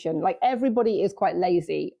destination. Like, everybody is quite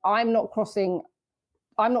lazy. I'm not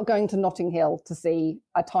going to Notting Hill to see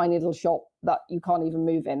a tiny little shop that you can't even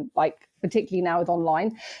move in, like particularly now with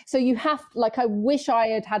online. So I wish I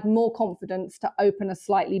had had more confidence to open a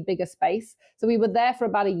slightly bigger space. So we were there for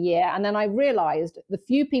about a year. And then I realized the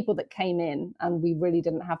few people that came in, and we really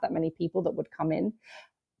didn't have that many people that would come in,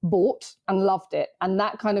 bought and loved it. And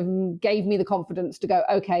that kind of gave me the confidence to go,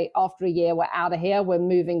 okay, after a year, we're out of here. We're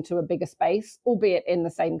moving to a bigger space, albeit in the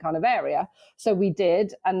same kind of area. So we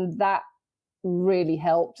did. And that really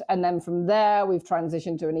helped. And then from there, we've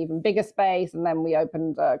transitioned to an even bigger space. And then we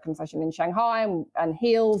opened a concession in Shanghai and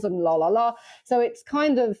Heels and la la la. So it's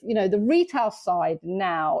kind of, the retail side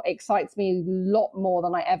now excites me a lot more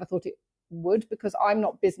than I ever thought it would, because I'm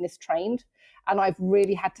not business trained and I've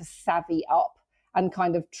really had to savvy up and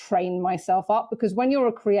kind of train myself up. Because when you're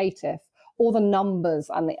a creative, all the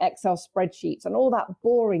numbers and the Excel spreadsheets and all that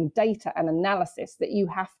boring data and analysis that you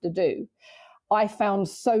have to do, I found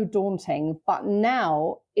so daunting. But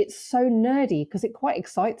now it's so nerdy because it quite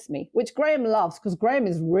excites me, which Graham loves because Graham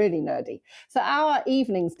is really nerdy. So our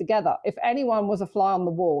evenings together, if anyone was a fly on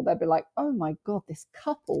the wall, they'd be like, oh my God, this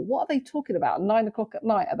couple, what are they talking about at 9 o'clock at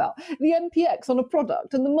night about the MPX on a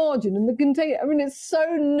product and the margin and the container? I mean, it's so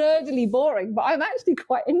nerdily boring, but I'm actually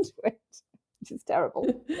quite into it, which is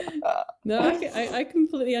terrible. No, I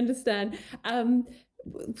completely understand.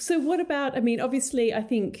 So what about, obviously, I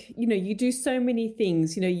think, you do so many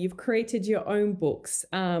things, you've created your own books,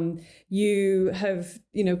 you have,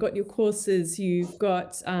 got your courses, you've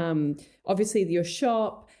got, obviously your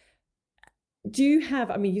shop. Do you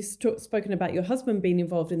have, you've spoken about your husband being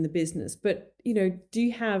involved in the business, but, do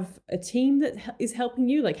you have a team that is helping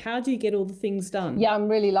you? Like, how do you get all the things done? Yeah, I'm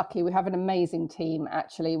really lucky. We have an amazing team,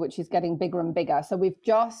 actually, which is getting bigger and bigger. So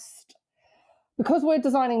because we're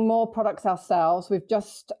designing more products ourselves, we've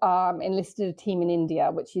just enlisted a team in India,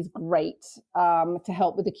 which is great, to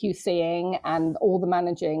help with the QCing and all the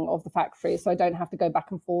managing of the factory. So I don't have to go back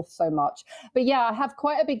and forth so much. But yeah, I have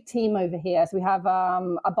quite a big team over here. So we have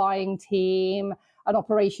a buying team, an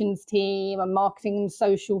operations team, a marketing and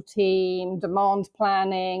social team, demand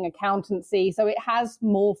planning, accountancy. So it has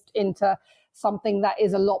morphed into something that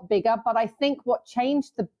is a lot bigger. But I think what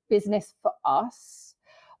changed the business for us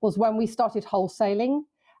was when we started wholesaling.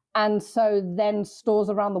 And so then stores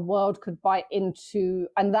around the world could buy into,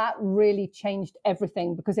 and that really changed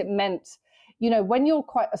everything, because it meant, when you're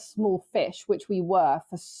quite a small fish, which we were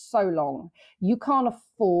for so long, you can't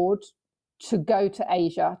afford to go to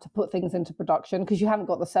Asia to put things into production because you haven't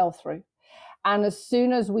got the sell through. And as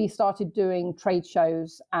soon as we started doing trade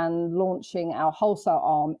shows and launching our wholesale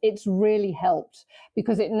arm, it's really helped,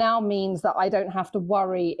 because it now means that I don't have to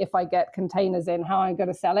worry if I get containers in, how I'm going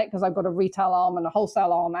to sell it, because I've got a retail arm and a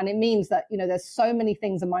wholesale arm. And it means that, there's so many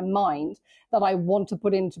things in my mind that I want to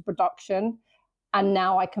put into production. And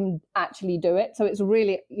now I can actually do it. So it's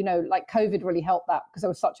really, like COVID really helped that, because there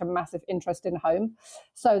was such a massive interest in home.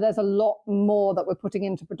 So there's a lot more that we're putting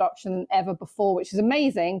into production than ever before, which is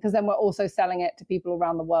amazing, because then we're also selling it to people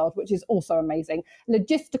around the world, which is also amazing.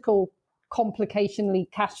 Logistical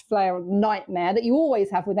complicationally cash flow nightmare that you always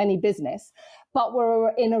have with any business, but we're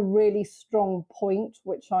in a really strong point,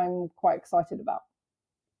 which I'm quite excited about.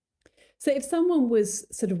 So if someone was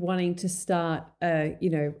sort of wanting to start a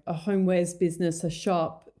homewares business, a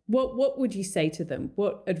shop, what would you say to them?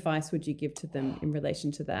 What advice would you give to them in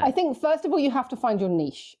relation to that? I think, first of all, you have to find your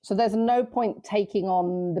niche. So there's no point taking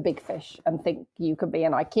on the big fish and think you could be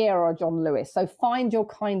an IKEA or a John Lewis. So find your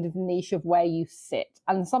kind of niche of where you sit.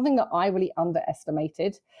 And something that I really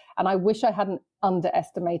underestimated, and I wish I hadn't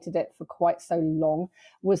underestimated it for quite so long,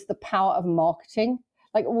 was the power of marketing.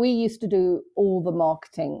 Like, we used to do all the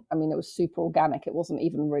marketing. I mean, it was super organic. It wasn't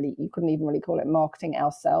even really, you couldn't even really call it marketing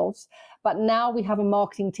ourselves. But now we have a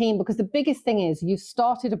marketing team, because the biggest thing is you've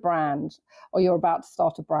started a brand, or you're about to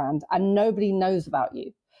start a brand, and nobody knows about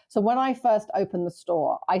you. So when I first opened the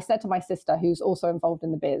store, I said to my sister, who's also involved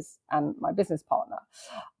in the biz and my business partner,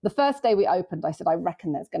 the first day we opened, I said, I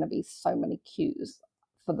reckon there's going to be so many queues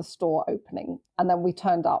for the store opening. And then we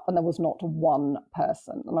turned up and there was not one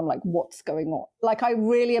person. And I'm like, what's going on? Like, I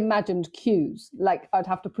really imagined queues. Like, I'd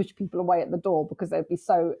have to push people away at the door because they'd be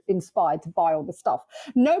so inspired to buy all the stuff.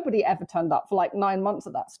 Nobody ever turned up for like 9 months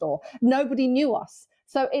at that store. Nobody knew us.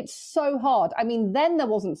 So it's so hard. I mean, then there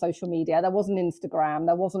wasn't social media. There wasn't Instagram.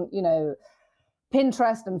 There wasn't,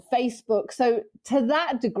 Pinterest and Facebook. So to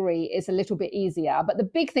that degree, it's a little bit easier. But the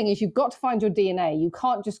big thing is you've got to find your DNA. You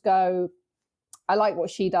can't just go, I like what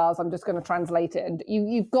she does, I'm just going to translate it. And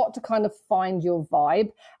you've got to kind of find your vibe.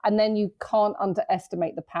 And then you can't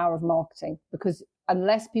underestimate the power of marketing, because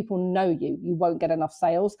unless people know you, you won't get enough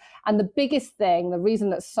sales. And the biggest thing, the reason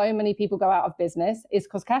that so many people go out of business, is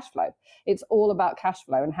because cash flow. It's all about cash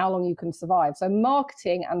flow and how long you can survive. So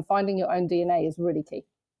marketing and finding your own DNA is really key.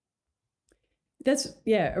 That's,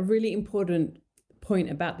 a really important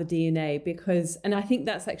point about the DNA, because, and I think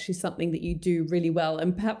that's actually something that you do really well.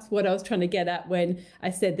 And perhaps what I was trying to get at when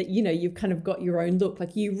I said that, you've kind of got your own look,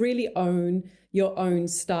 like you really own your own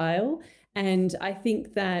style. And I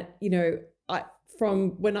think that,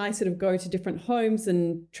 from when I sort of go to different homes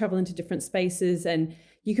and travel into different spaces, and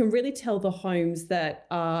you can really tell the homes that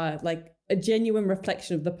are like a genuine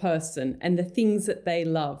reflection of the person and the things that they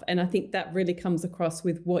love. And I think that really comes across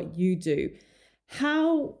with what you do.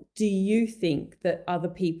 How do you think that other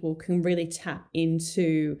people can really tap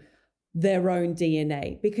into their own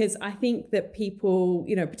DNA? Because I think that people,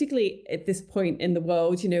 particularly at this point in the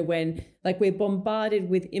world, when like we're bombarded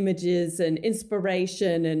with images and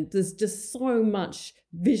inspiration, and there's just so much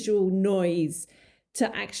visual noise,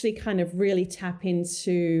 to actually kind of really tap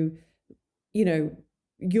into,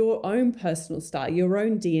 your own personal style, your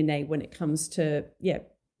own DNA when it comes to,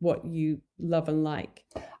 what you love and like.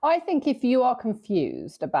 I think if you are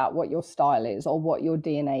confused about what your style is or what your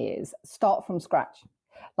DNA is, start from scratch.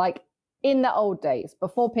 Like, in the old days,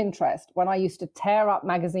 before Pinterest, when I used to tear up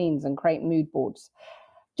magazines and create mood boards,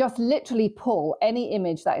 just literally pull any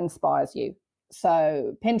image that inspires you.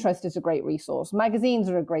 So Pinterest is a great resource. Magazines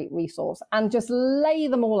are a great resource, and just lay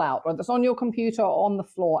them all out, whether it's on your computer or on the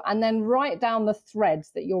floor, and then write down the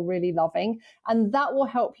threads that you're really loving. And that will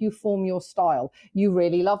help you form your style. You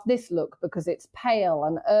really love this look because it's pale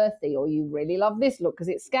and earthy, or you really love this look because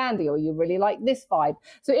it's Scandi, or you really like this vibe.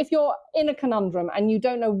 So if you're in a conundrum and you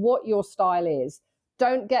don't know what your style is,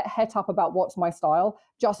 don't get het up about what's my style.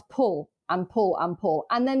 Just pull and pull and pull,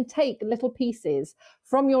 and then take little pieces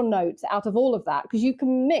from your notes out of all of that, because you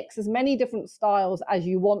can mix as many different styles as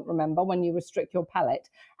you want, remember, when you restrict your palette,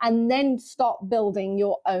 and then start building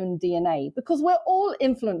your own DNA, because we're all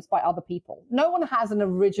influenced by other people. No one has an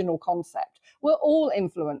original concept. We're all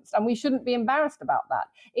influenced, and we shouldn't be embarrassed about that.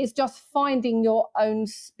 It's just finding your own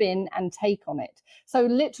spin and take on it. So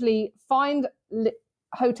literally find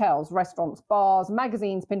hotels, restaurants, bars,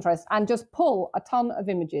 magazines, Pinterest, and just pull a ton of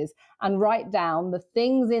images and write down the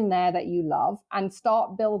things in there that you love, and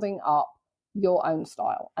start building up your own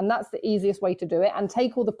style. And that's the easiest way to do it, and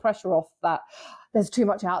take all the pressure off that there's too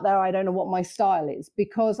much out there, I don't know what my style is.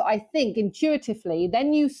 Because I think intuitively,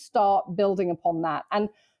 then you start building upon that. And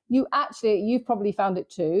you've probably found it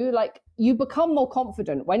too, like, you become more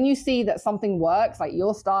confident when you see that something works, like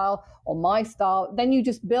your style or my style. Then you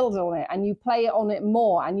just build on it and you play on it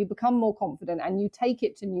more, and you become more confident and you take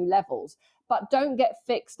it to new levels. But don't get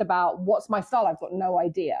fixed about what's my style, I've got no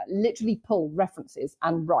idea. Literally pull references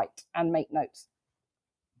and write and make notes.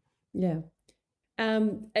 Yeah.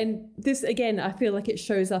 And this, again, I feel like it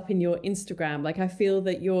shows up in your Instagram. Like, I feel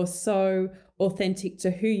that you're so authentic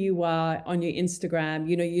to who you are on your Instagram.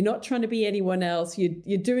 You're not trying to be anyone else.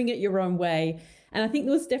 You're doing it your own way. And I think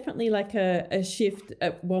there was definitely like a shift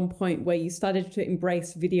at one point where you started to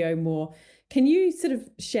embrace video more. Can you sort of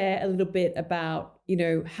share a little bit about,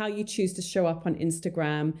 how you choose to show up on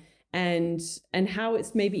Instagram, and how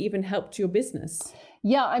it's maybe even helped your business?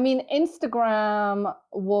 Yeah, I mean, Instagram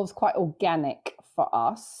was quite organic for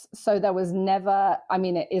us. So there was never, I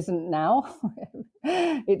mean, it isn't now.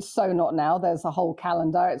 It's so not now. There's a whole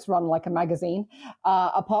calendar. It's run like a magazine.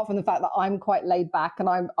 Apart from the fact that I'm quite laid back and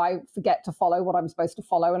I forget to follow what I'm supposed to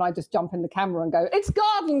follow. And I just jump in the camera and go, it's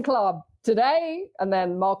garden club today. And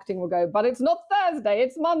then marketing will go, but it's not Thursday,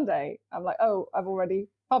 it's Monday. I'm like, oh, I've already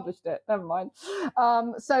published it. Never mind.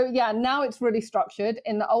 So yeah, now it's really structured.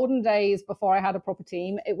 In the olden days, before I had a proper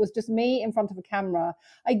team, it was just me in front of a camera.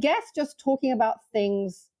 I guess just talking about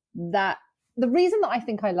things that the reason that I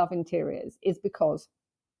think I love interiors is because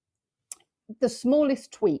the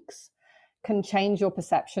smallest tweaks can change your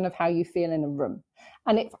perception of how you feel in a room.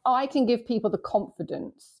 And if I can give people the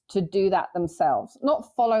confidence to do that themselves,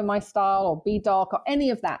 not follow my style or be dark or any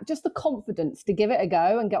of that, just the confidence to give it a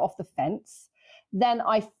go and get off the fence, then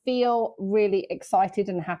I feel really excited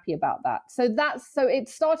and happy about that. So it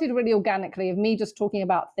started really organically of me just talking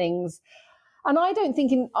about things. And I don't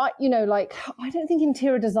think I don't think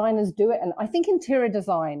interior designers do it. And I think interior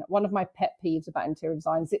design, one of my pet peeves about interior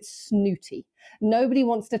design is it's snooty. Nobody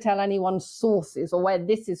wants to tell anyone sources or where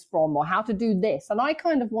this is from or how to do this. And I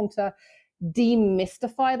kind of want to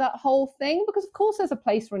demystify that whole thing, because of course there's a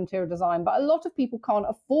place for interior design, but a lot of people can't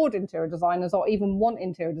afford interior designers or even want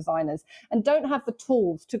interior designers and don't have the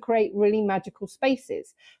tools to create really magical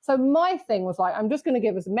spaces. So my thing was like, I'm just going to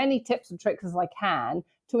give as many tips and tricks as I can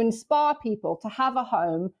to inspire people to have a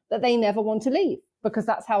home that they never want to leave, because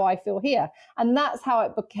that's how I feel here. And that's how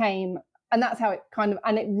it became, and that's how it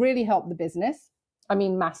and it really helped the business. I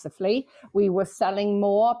mean, massively. We were selling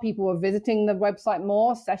more, people were visiting the website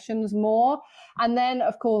more, sessions more. And then,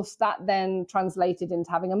 of course, that then translated into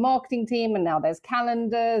having a marketing team. And now there's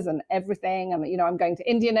calendars and everything. And, I'm going to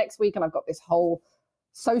India next week and I've got this whole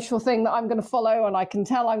social thing that I'm going to follow. And I can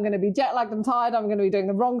tell I'm going to be jet lagged and tired. I'm going to be doing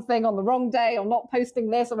the wrong thing on the wrong day or not posting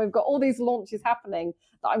this. And we've got all these launches happening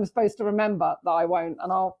that I'm supposed to remember that I won't. And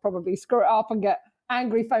I'll probably screw it up and get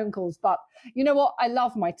angry phone calls. But you know what? I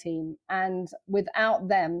love my team. And without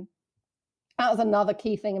them, that was another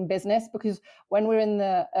key thing in business, because when we were in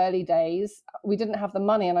the early days, we didn't have the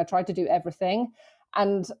money and I tried to do everything.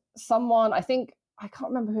 And someone, I can't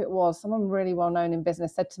remember who it was, someone really well known in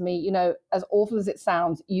business said to me, as awful as it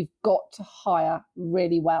sounds, you've got to hire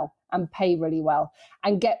really well and pay really well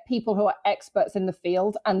and get people who are experts in the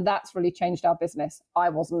field. And that's really changed our business. I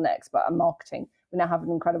wasn't an expert in marketing. We now have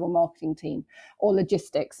an incredible marketing team, or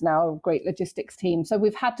logistics, now a great logistics team. So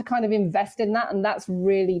we've had to kind of invest in that, and that's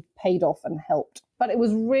really paid off and helped. But it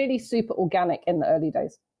was really super organic in the early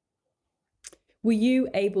days. Were you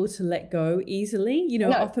able to let go easily?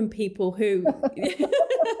 No. Often people who...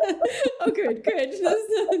 Oh, good. That's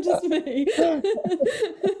not just me.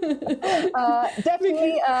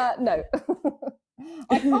 Definitely no.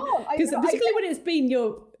 I can't. Because particularly when it's been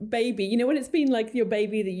your baby, when it's been like your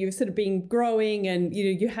baby that you've sort of been growing and,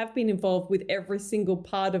 you have been involved with every single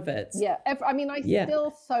part of it. Yeah.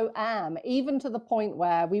 Still so am, even to the point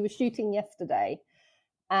where we were shooting yesterday.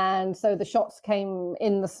 And so the shots came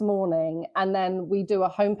in this morning, and then we do a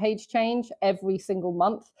homepage change every single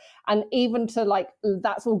month. And even to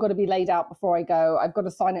that's all got to be laid out before I go. I've got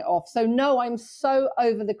to sign it off. So no, I'm so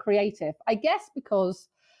over the creative, I guess because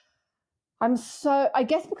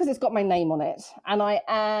it's got my name on it, and I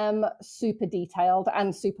am super detailed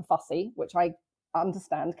and super fussy, which I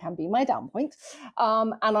understand can be my down point.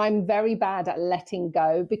 And I'm very bad at letting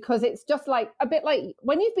go, because it's just like a bit like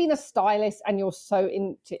when you've been a stylist and you're so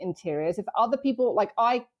into interiors, if other people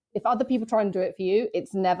try and do it for you,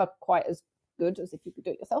 it's never quite as good as if you could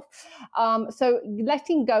do it yourself. So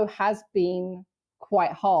letting go has been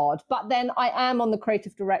quite hard, but then I am on the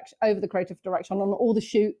creative direction on all the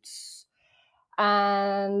shoots.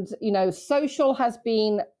 And, social has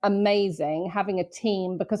been amazing, having a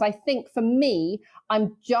team, because I think for me,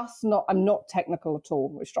 I'm not technical at all,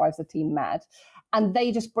 which drives the team mad. And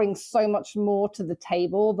they just bring so much more to the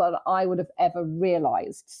table than I would have ever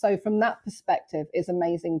realized. So from that perspective, it's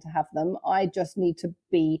amazing to have them. I just need to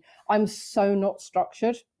I'm so not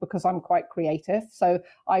structured because I'm quite creative. So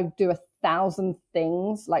I do 1,000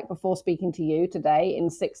 things, like before speaking to you today in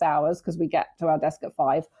 6 hours, because we get to our desk at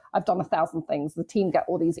 5. I've done 1,000 things. The team get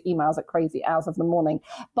all these emails at crazy hours of the morning,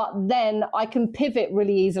 but then I can pivot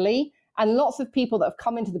really easily. And lots of people that have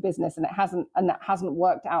come into the business and that hasn't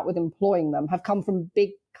worked out with employing them have come from big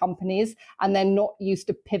companies, and they're not used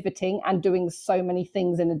to pivoting and doing so many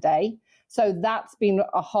things in a day. So that's been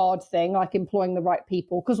a hard thing, like employing the right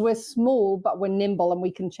people, because we're small, but we're nimble and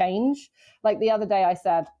we can change. Like the other day I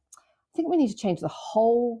said, I think we need to change the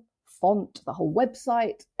whole font, the whole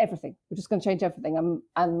website, everything. We're just going to change everything.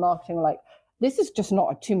 And marketing were like, this is just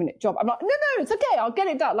not a 2-minute job. I'm like, no, it's okay. I'll get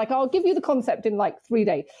it done. Like, I'll give you the concept in 3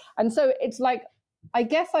 days. And so it's like, I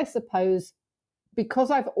guess, I suppose,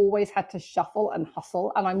 because I've always had to shuffle and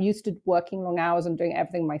hustle and I'm used to working long hours and doing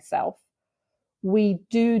everything myself, we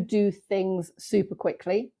do things super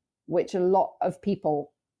quickly, which a lot of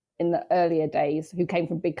people in the earlier days who came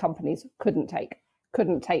from big companies couldn't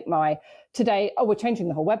take my today, oh, we're changing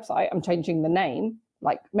the whole website, I'm changing the name.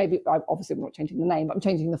 Like maybe, obviously I'm not changing the name, but I'm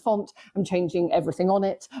changing the font, I'm changing everything on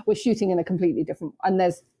it. We're shooting in a completely different, and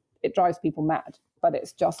it drives people mad, but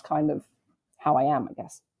it's just kind of how I am, I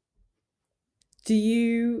guess. Do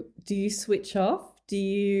you switch off? Do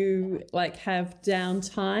you like have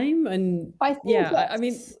downtime? And I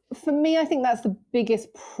mean, for me, I think that's the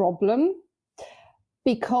biggest problem,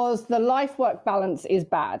 because the life work balance is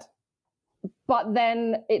bad, but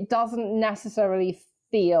then it doesn't necessarily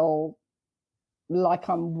feel like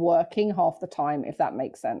I'm working half the time, if that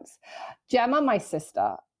makes sense. Gemma, my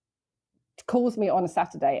sister, calls me on a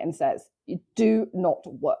Saturday and says, do not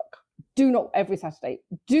work. Do not, every Saturday,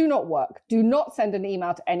 do not work. Do not send an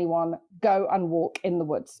email to anyone. Go and walk in the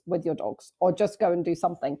woods with your dogs, or just go and do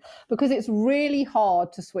something, because it's really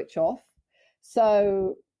hard to switch off.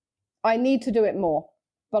 So I need to do it more,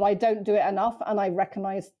 but I don't do it enough. And I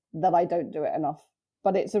recognize that I don't do it enough,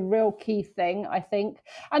 but it's a real key thing, I think.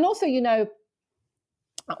 And also, you know,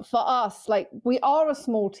 for us, like, we are a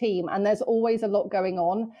small team and there's always a lot going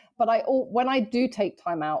on, but when I do take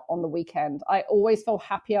time out on the weekend, I always feel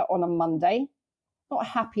happier on a Monday. Not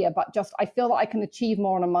happier, but just I feel that I can achieve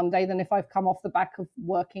more on a Monday than if I've come off the back of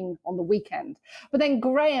working on the weekend. But then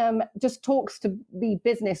Graham just talks to me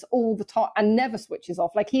business all the time and never switches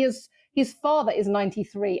off. Like, his father is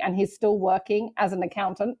 93 and he's still working as an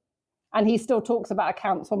accountant, and he still talks about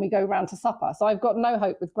accounts when we go round to supper. So I've got no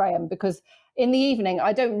hope with Graham, because in the evening,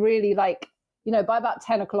 I don't really, like, you know, by about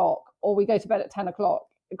 10 o'clock, or we go to bed at 10 o'clock,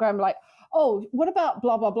 Graham like, oh, what about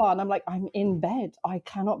blah, blah, blah? And I'm like, I'm in bed. I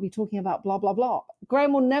cannot be talking about blah, blah, blah.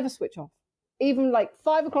 Graham will never switch off. Even like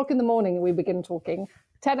 5 o'clock in the morning, we begin talking.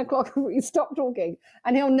 10 o'clock, we stop talking,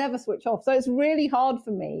 and he'll never switch off. So it's really hard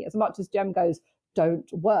for me, as much as Jem goes,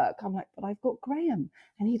 don't work. I'm like, but I've got Graham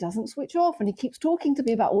and he doesn't switch off and he keeps talking to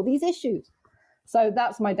me about all these issues. So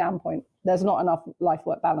that's my down point. There's not enough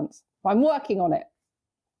life-work balance. I'm working on it.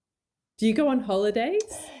 Do you go on holidays?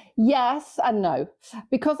 Yes and no.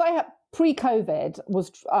 Because I had pre-COVID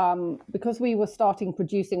was because we were starting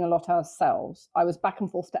producing a lot ourselves. I was back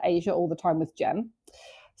and forth to Asia all the time with Jem.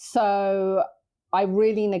 So I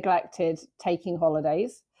really neglected taking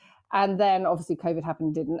holidays. And then obviously COVID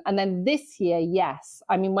happened, didn't. And then this year, yes.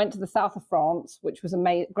 I mean, went to the south of France, which was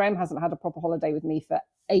amazing. Graham hasn't had a proper holiday with me for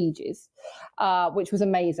ages, which was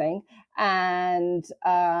amazing. And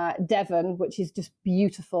Devon, which is just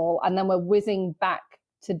beautiful. And then we're whizzing back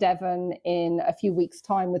to Devon in a few weeks'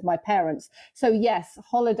 time with my parents. So yes,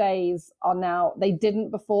 holidays are now, they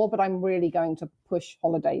didn't before, but I'm really going to push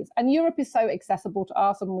holidays. And Europe is so accessible to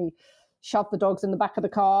us, and we shoved the dogs in the back of the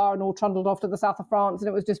car and all trundled off to the south of France, and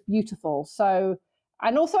it was just beautiful. So,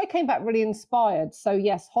 and also I came back really inspired. So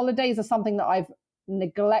yes, holidays are something that I've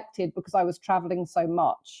neglected because I was traveling so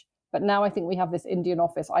much. But now I think we have this Indian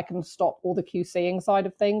office. I can stop all the QCing side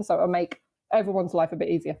of things. So it'll make everyone's life a bit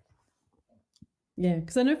easier. Yeah,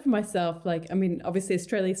 because I know for myself, like, I mean, obviously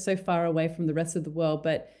Australia is so far away from the rest of the world,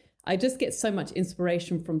 but I just get so much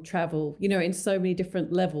inspiration from travel, you know, in so many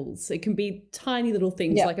different levels. It can be tiny little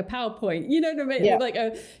things like a PowerPoint, you know what I mean? Yeah. Like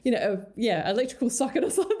electrical socket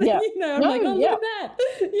or something, you know, I'm like, oh, look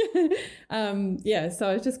at that. So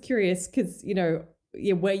I was just curious because, you know,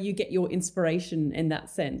 where you get your inspiration in that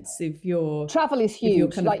sense. If you're travel is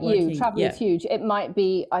huge, like you, travel is huge. It might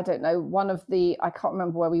be, I don't know, I can't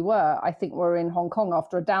remember where we were. I think we're in Hong Kong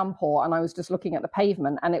after a downpour, and I was just looking at the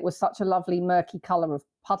pavement, and it was such a lovely murky color of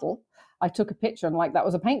puddle. I took a picture and like that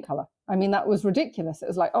was a paint color. I mean, that was ridiculous. It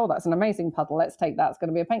was like, oh, that's an amazing puddle. Let's take that. It's going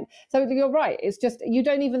to be a paint. So you're right. It's just, you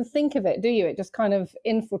don't even think of it, do you? It just kind of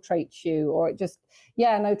infiltrates you, or it just,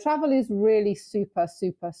 travel is really super,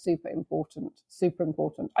 super, super important. Super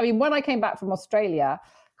important. I mean, when I came back from Australia,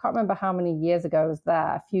 I can't remember how many years ago I was there,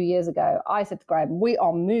 a few years ago, I said to Graham, we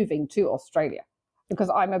are moving to Australia because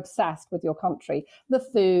I'm obsessed with your country. The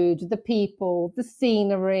food, the people, the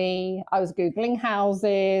scenery. I was Googling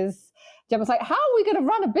houses. Jem was like, how are we going to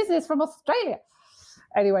run a business from Australia?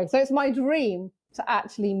 Anyway, so it's my dream to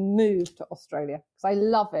actually move to Australia because I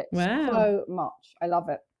love it so much. I love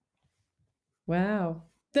it. Wow.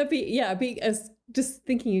 As just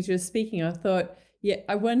thinking as you were speaking, I thought,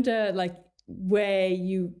 I wonder, like,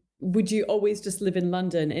 would you always just live in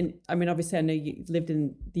London? And I mean, obviously I know you lived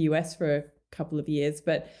in the US for a couple of years,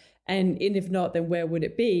 and if not, then where would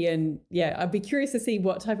it be? And I'd be curious to see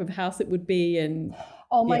what type of house it would be. And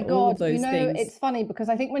Oh my Yeah, all of God. those things. It's funny because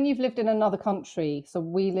I think when you've lived in another country, so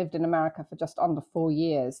we lived in America for just under 4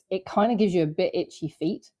 years, it kind of gives you a bit itchy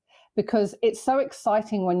feet because it's so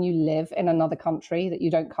exciting when you live in another country that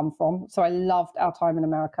you don't come from. So I loved our time in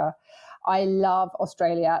America. I love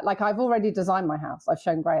Australia. Like I've already designed my house. I've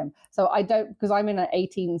shown Graham. So I don't, because I'm in an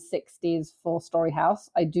 1860s 4-story house,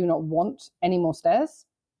 I do not want any more stairs,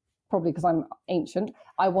 probably because I'm ancient.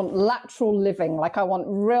 I want lateral living. Like I want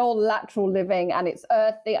real lateral living and it's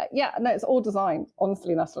earthy. Yeah, no, it's all designed.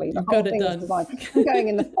 Honestly, Natalie, the You've whole got it thing is done. designed. I'm going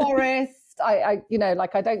in the forest.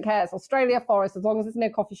 Like I don't care. It's Australia forest as long as it's near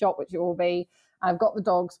a coffee shop, which it will be. I've got the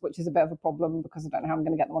dogs, which is a bit of a problem because I don't know how I'm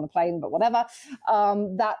going to get them on a plane, but whatever.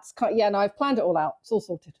 No, I've planned it all out. It's all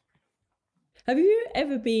sorted. Have you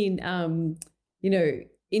ever been, you know,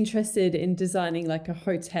 interested in designing like a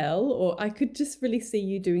hotel? Or I could just really see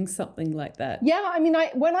you doing something like that. Yeah, I mean,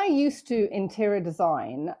 when I used to interior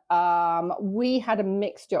design, we had a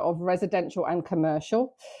mixture of residential and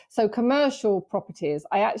commercial. So commercial properties,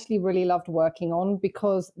 I actually really loved working on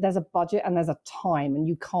because there's a budget and there's a time and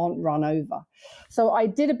you can't run over. So I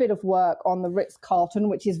did a bit of work on the Ritz-Carlton,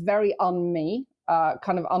 which is very un-me,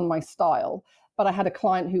 kind of un my style. But I had a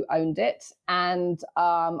client who owned it and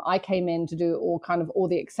I came in to do all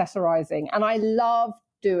the accessorizing. And I love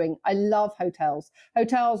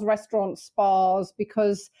hotels, restaurants, spas,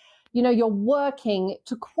 because, you're working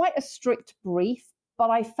to quite a strict brief. But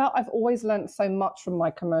I felt I've always learned so much from my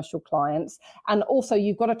commercial clients. And also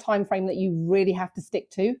you've got a time frame that you really have to stick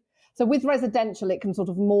to. So with residential, it can sort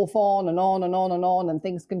of morph on and on and on and on and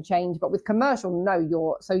things can change. But with commercial, no,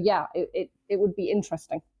 it would be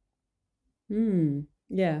interesting.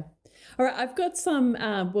 Yeah. All right. I've got some,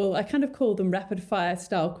 I kind of call them rapid fire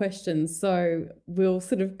style questions. So we'll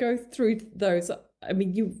sort of go through those. I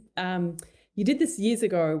mean, you did this years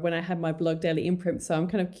ago when I had my blog Daily Imprint. So I'm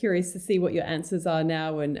kind of curious to see what your answers are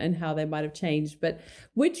now and how they might have changed. But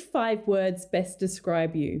which 5 words best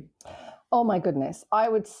describe you? Oh my goodness. I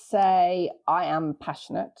would say I am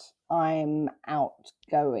passionate. I'm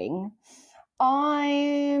outgoing.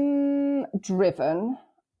 I'm driven.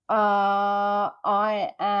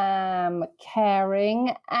 I am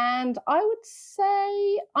caring, and I would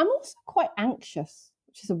say I'm also quite anxious,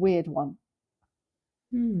 which is a weird one.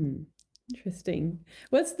 Interesting.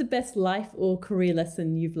 What's the best life or career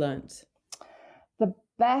lesson you've learnt? The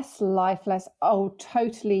best life lesson,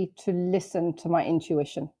 totally to listen to my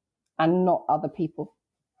intuition and not other people,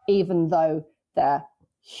 even though they're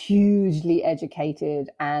hugely educated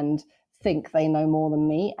and think they know more than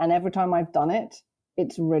me. And every time I've done it,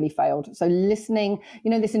 it's really failed. So listening,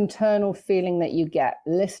 this internal feeling that you get,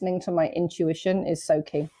 listening to my intuition is so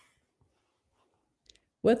key.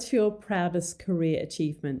 What's your proudest career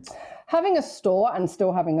achievement? Having a store and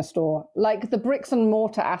still having a store, like the bricks and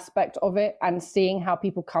mortar aspect of it and seeing how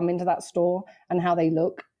people come into that store and how they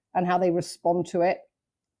look and how they respond to it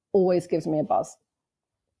always gives me a buzz.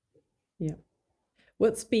 Yeah.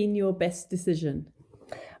 What's been your best decision?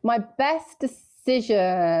 My best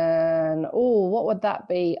decision, what would that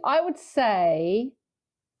be? I would say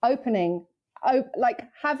having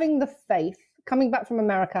the faith, coming back from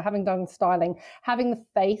America, having done styling, having the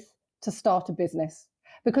faith to start a business,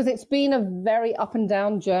 because it's been a very up and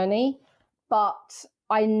down journey, but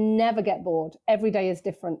I never get bored. Every day is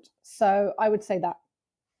different. So I would say that.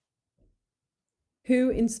 Who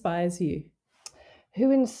inspires you?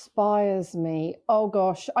 Who inspires me? Oh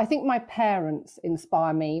gosh, I think my parents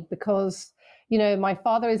inspire me because, my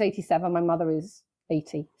father is 87, my mother is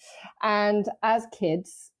 80. And as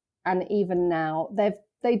kids, and even now, they're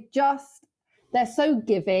so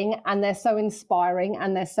giving and they're so inspiring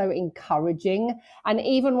and they're so encouraging. And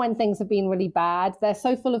even when things have been really bad, they're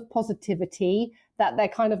so full of positivity that they're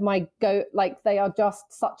kind of they are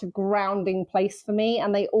just such a grounding place for me.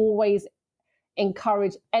 And they always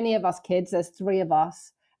encourage any of us kids, there's 3 of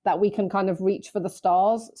us, that we can kind of reach for the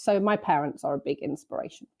stars. So my parents are a big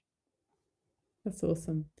inspiration. That's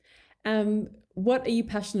awesome. What are you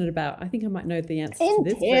passionate about? I think I might know the answer to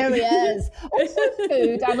this. Interiors, also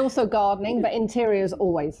food and also gardening, but interiors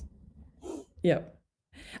always. Yeah.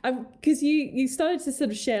 Because you started to sort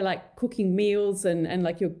of share like cooking meals and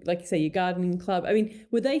like you say, your gardening club. I mean,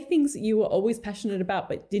 were they things that you were always passionate about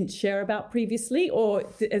but didn't share about previously, or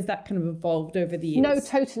has that kind of evolved over the years? No,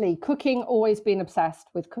 totally. Cooking, always been obsessed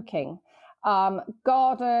with cooking.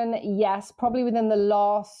 Garden, yes, probably within the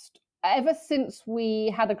last, ever since we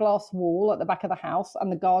had a glass wall at the back of the house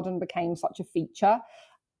and the garden became such a feature.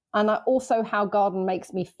 And also how garden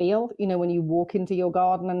makes me feel, when you walk into your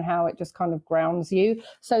garden and how it just kind of grounds you.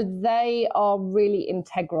 So they are really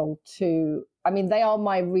integral to, they are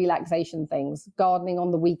my relaxation things. Gardening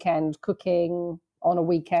on the weekend, cooking, on a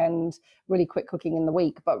weekend, really quick cooking in the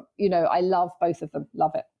week. But, I love both of them.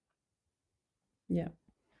 Love it. Yeah.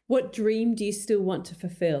 What dream do you still want to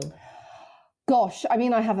fulfill? Gosh, I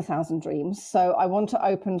mean, I have 1,000 dreams. So I want to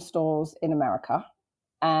open stores in America.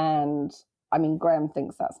 And I mean, Graham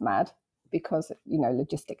thinks that's mad because,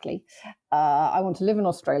 logistically. I want to live in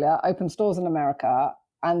Australia, open stores in America.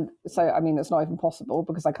 And so, I mean, it's not even possible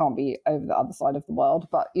because I can't be over the other side of the world.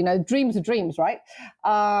 But, dreams are dreams, right?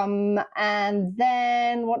 And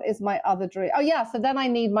then what is my other dream? Oh, yeah. So then I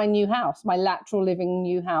need my new house, my lateral living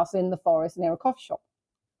new house in the forest near a coffee shop.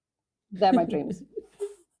 They're my dreams.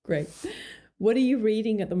 Great. What are you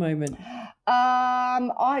reading at the moment?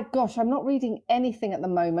 I'm not reading anything at the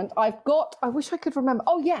moment. I wish I could remember.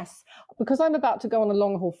 Oh, yes, because I'm about to go on a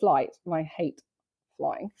long haul flight and I hate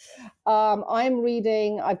flying.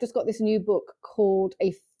 I've just got this new book called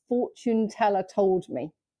A Fortune Teller Told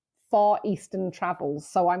Me, Far Eastern Travels.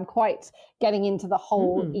 So I'm quite getting into the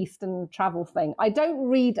whole Eastern travel thing. I don't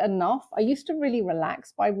read enough. I used to really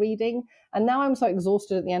relax by reading, and now I'm so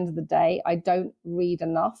exhausted at the end of the day, I don't read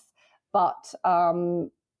enough. But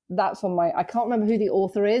that's on I can't remember who the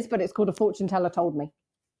author is, but it's called A Fortune Teller Told Me.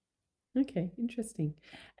 Okay, interesting.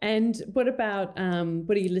 And what about,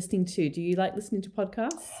 what are you listening to? Do you like listening to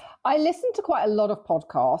podcasts? I listen to quite a lot of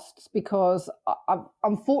podcasts because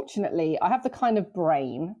unfortunately I have the kind of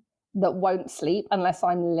brain that won't sleep unless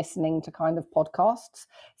I'm listening to kind of podcasts.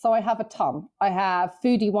 So I have a ton. I have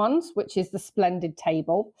Foodie Ones, which is The Splendid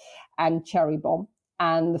Table and Cherry Bomb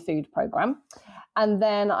and the Food Program. And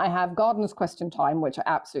then I have Gardener's Question Time, which I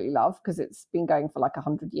absolutely love because it's been going for like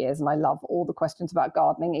 100 years. And I love all the questions about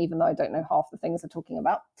gardening, even though I don't know half the things they're talking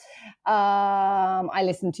about. I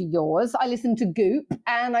listen to yours. I listen to Goop,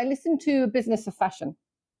 and I listen to A Business of Fashion.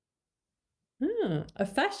 A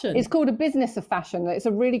fashion. It's called A Business of Fashion. It's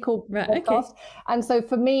a really cool podcast. Okay. And so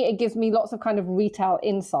for me, it gives me lots of kind of retail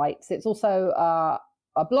insights. It's also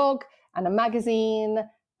a blog and a magazine.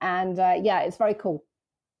 And it's very cool.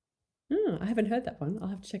 I haven't heard that one. I'll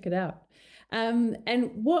have to check it out.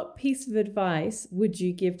 And what piece of advice would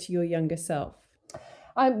you give to your younger self?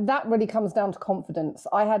 That really comes down to confidence.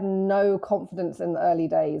 I had no confidence in the early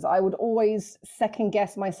days. I would always second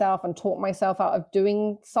guess myself and talk myself out of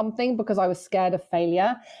doing something because I was scared of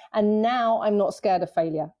failure. And now I'm not scared of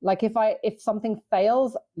failure. Like if something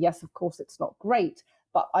fails, yes, of course, it's not great.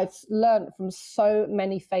 But I've learned from so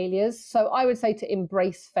many failures. So I would say to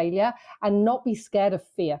embrace failure and not be scared of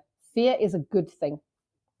fear. Fear is a good thing.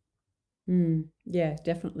 Yeah,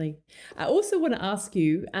 definitely. I also want to ask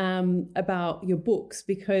you about your books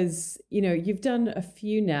because, you've done a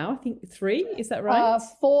few now, I think 3, is that right?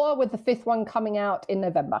 4 with the 5th one coming out in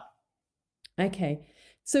November. Okay.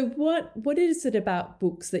 So what is it about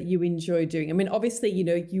books that you enjoy doing? I mean, obviously,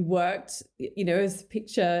 you worked, as a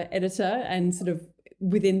picture editor and sort of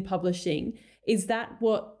within publishing. Is that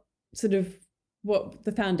what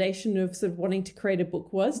the foundation of sort of wanting to create a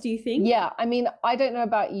book was, do you think? Yeah, I mean, I don't know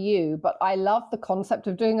about you, but I love the concept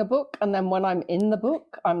of doing a book. And then when I'm in the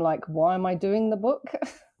book, I'm like, why am I doing the book?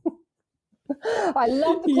 I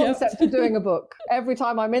love the concept of doing a book. Every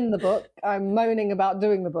time I'm in the book, I'm moaning about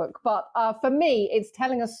doing the book. But for me, it's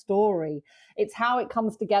telling a story. It's how it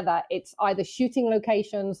comes together. It's either shooting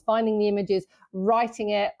locations, finding the images, writing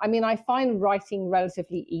it. I mean, I find writing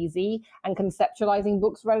relatively easy and conceptualizing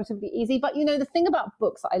books relatively easy. But, the thing about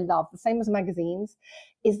books that I love, the same as magazines,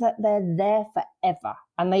 is that they're there forever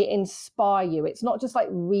and they inspire you. It's not just like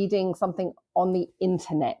reading something on the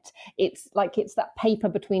internet. It's that paper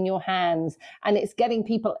between your hands and it's getting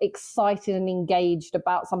people excited and engaged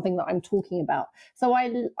about something that I'm talking about. So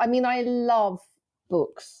I love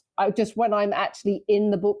books. When I'm actually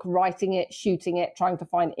in the book, writing it, shooting it, trying to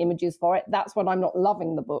find images for it, that's when I'm not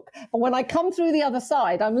loving the book. But when I come through the other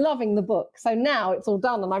side, I'm loving the book. So now it's all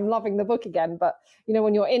done and I'm loving the book again. But,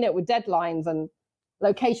 when you're in it with deadlines and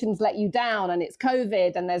locations let you down and it's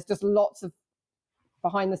COVID and there's just lots of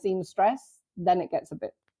behind the scenes stress, then it gets a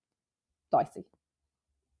bit dicey.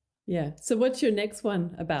 Yeah. So what's your next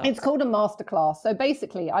one about? It's called a masterclass. So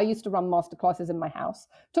basically, I used to run masterclasses in my house,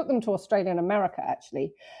 took them to Australia and America,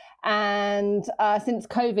 actually. And since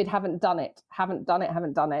COVID, haven't done it.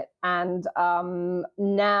 And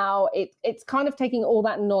now it's kind of taking all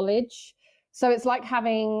that knowledge. So it's like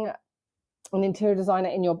having an interior designer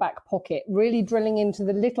in your back pocket, really drilling into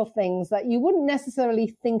the little things that you wouldn't necessarily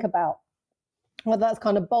think about. Whether that's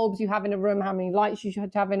kind of bulbs you have in a room, how many lights you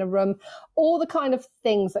should have in a room, all the kind of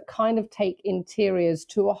things that kind of take interiors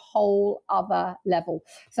to a whole other level.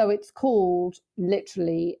 So it's called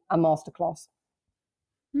literally a masterclass.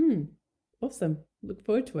 Awesome. Look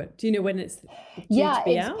forward to it. Do you know when it's due Yeah, to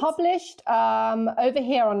be it's out? published over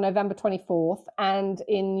here on November 24th. And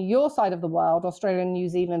in your side of the world, Australia, New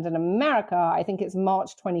Zealand, and America, I think it's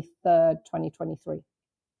March 23rd, 2023.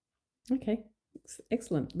 Okay,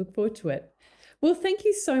 excellent. Look forward to it. Well, thank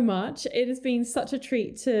you so much. It has been such a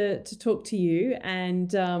treat to talk to you.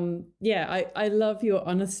 And I love your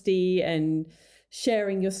honesty and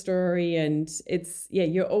sharing your story. And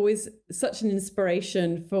you're always such an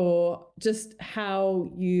inspiration for just how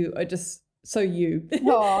you are just so you.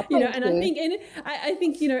 Oh, you know, and I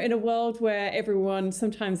think in a world where everyone,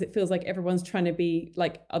 sometimes it feels like everyone's trying to be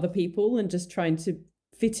like other people and just trying to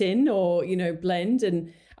fit in or, blend.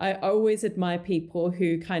 And I always admire people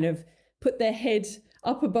who kind of put their head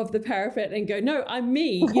up above the parapet and go, no, I'm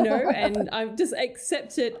me, and I just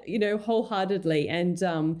accept it, wholeheartedly. And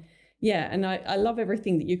and I love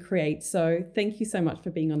everything that you create. So thank you so much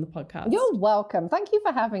for being on the podcast. You're welcome. Thank you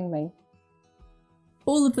for having me.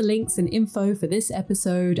 All of the links and info for this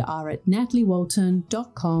episode are at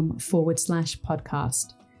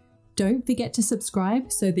nataliewalton.com/podcast. Don't forget to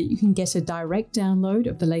subscribe so that you can get a direct download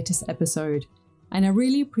of the latest episode. And I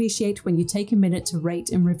really appreciate when you take a minute to rate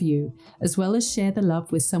and review, as well as share the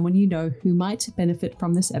love with someone you know who might benefit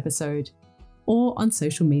from this episode, or on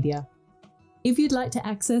social media. If you'd like to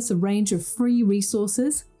access a range of free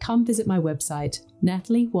resources, come visit my website,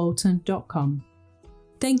 nataliewalton.com.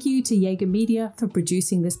 Thank you to Jaeger Media for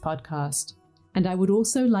producing this podcast. And I would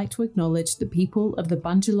also like to acknowledge the people of the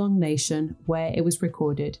Bundjalung Nation where it was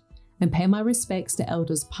recorded, and pay my respects to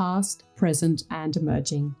elders past, present, and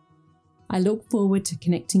emerging. I look forward to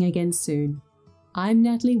connecting again soon. I'm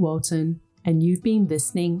Natalie Walton, and you've been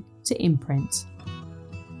listening to Imprint.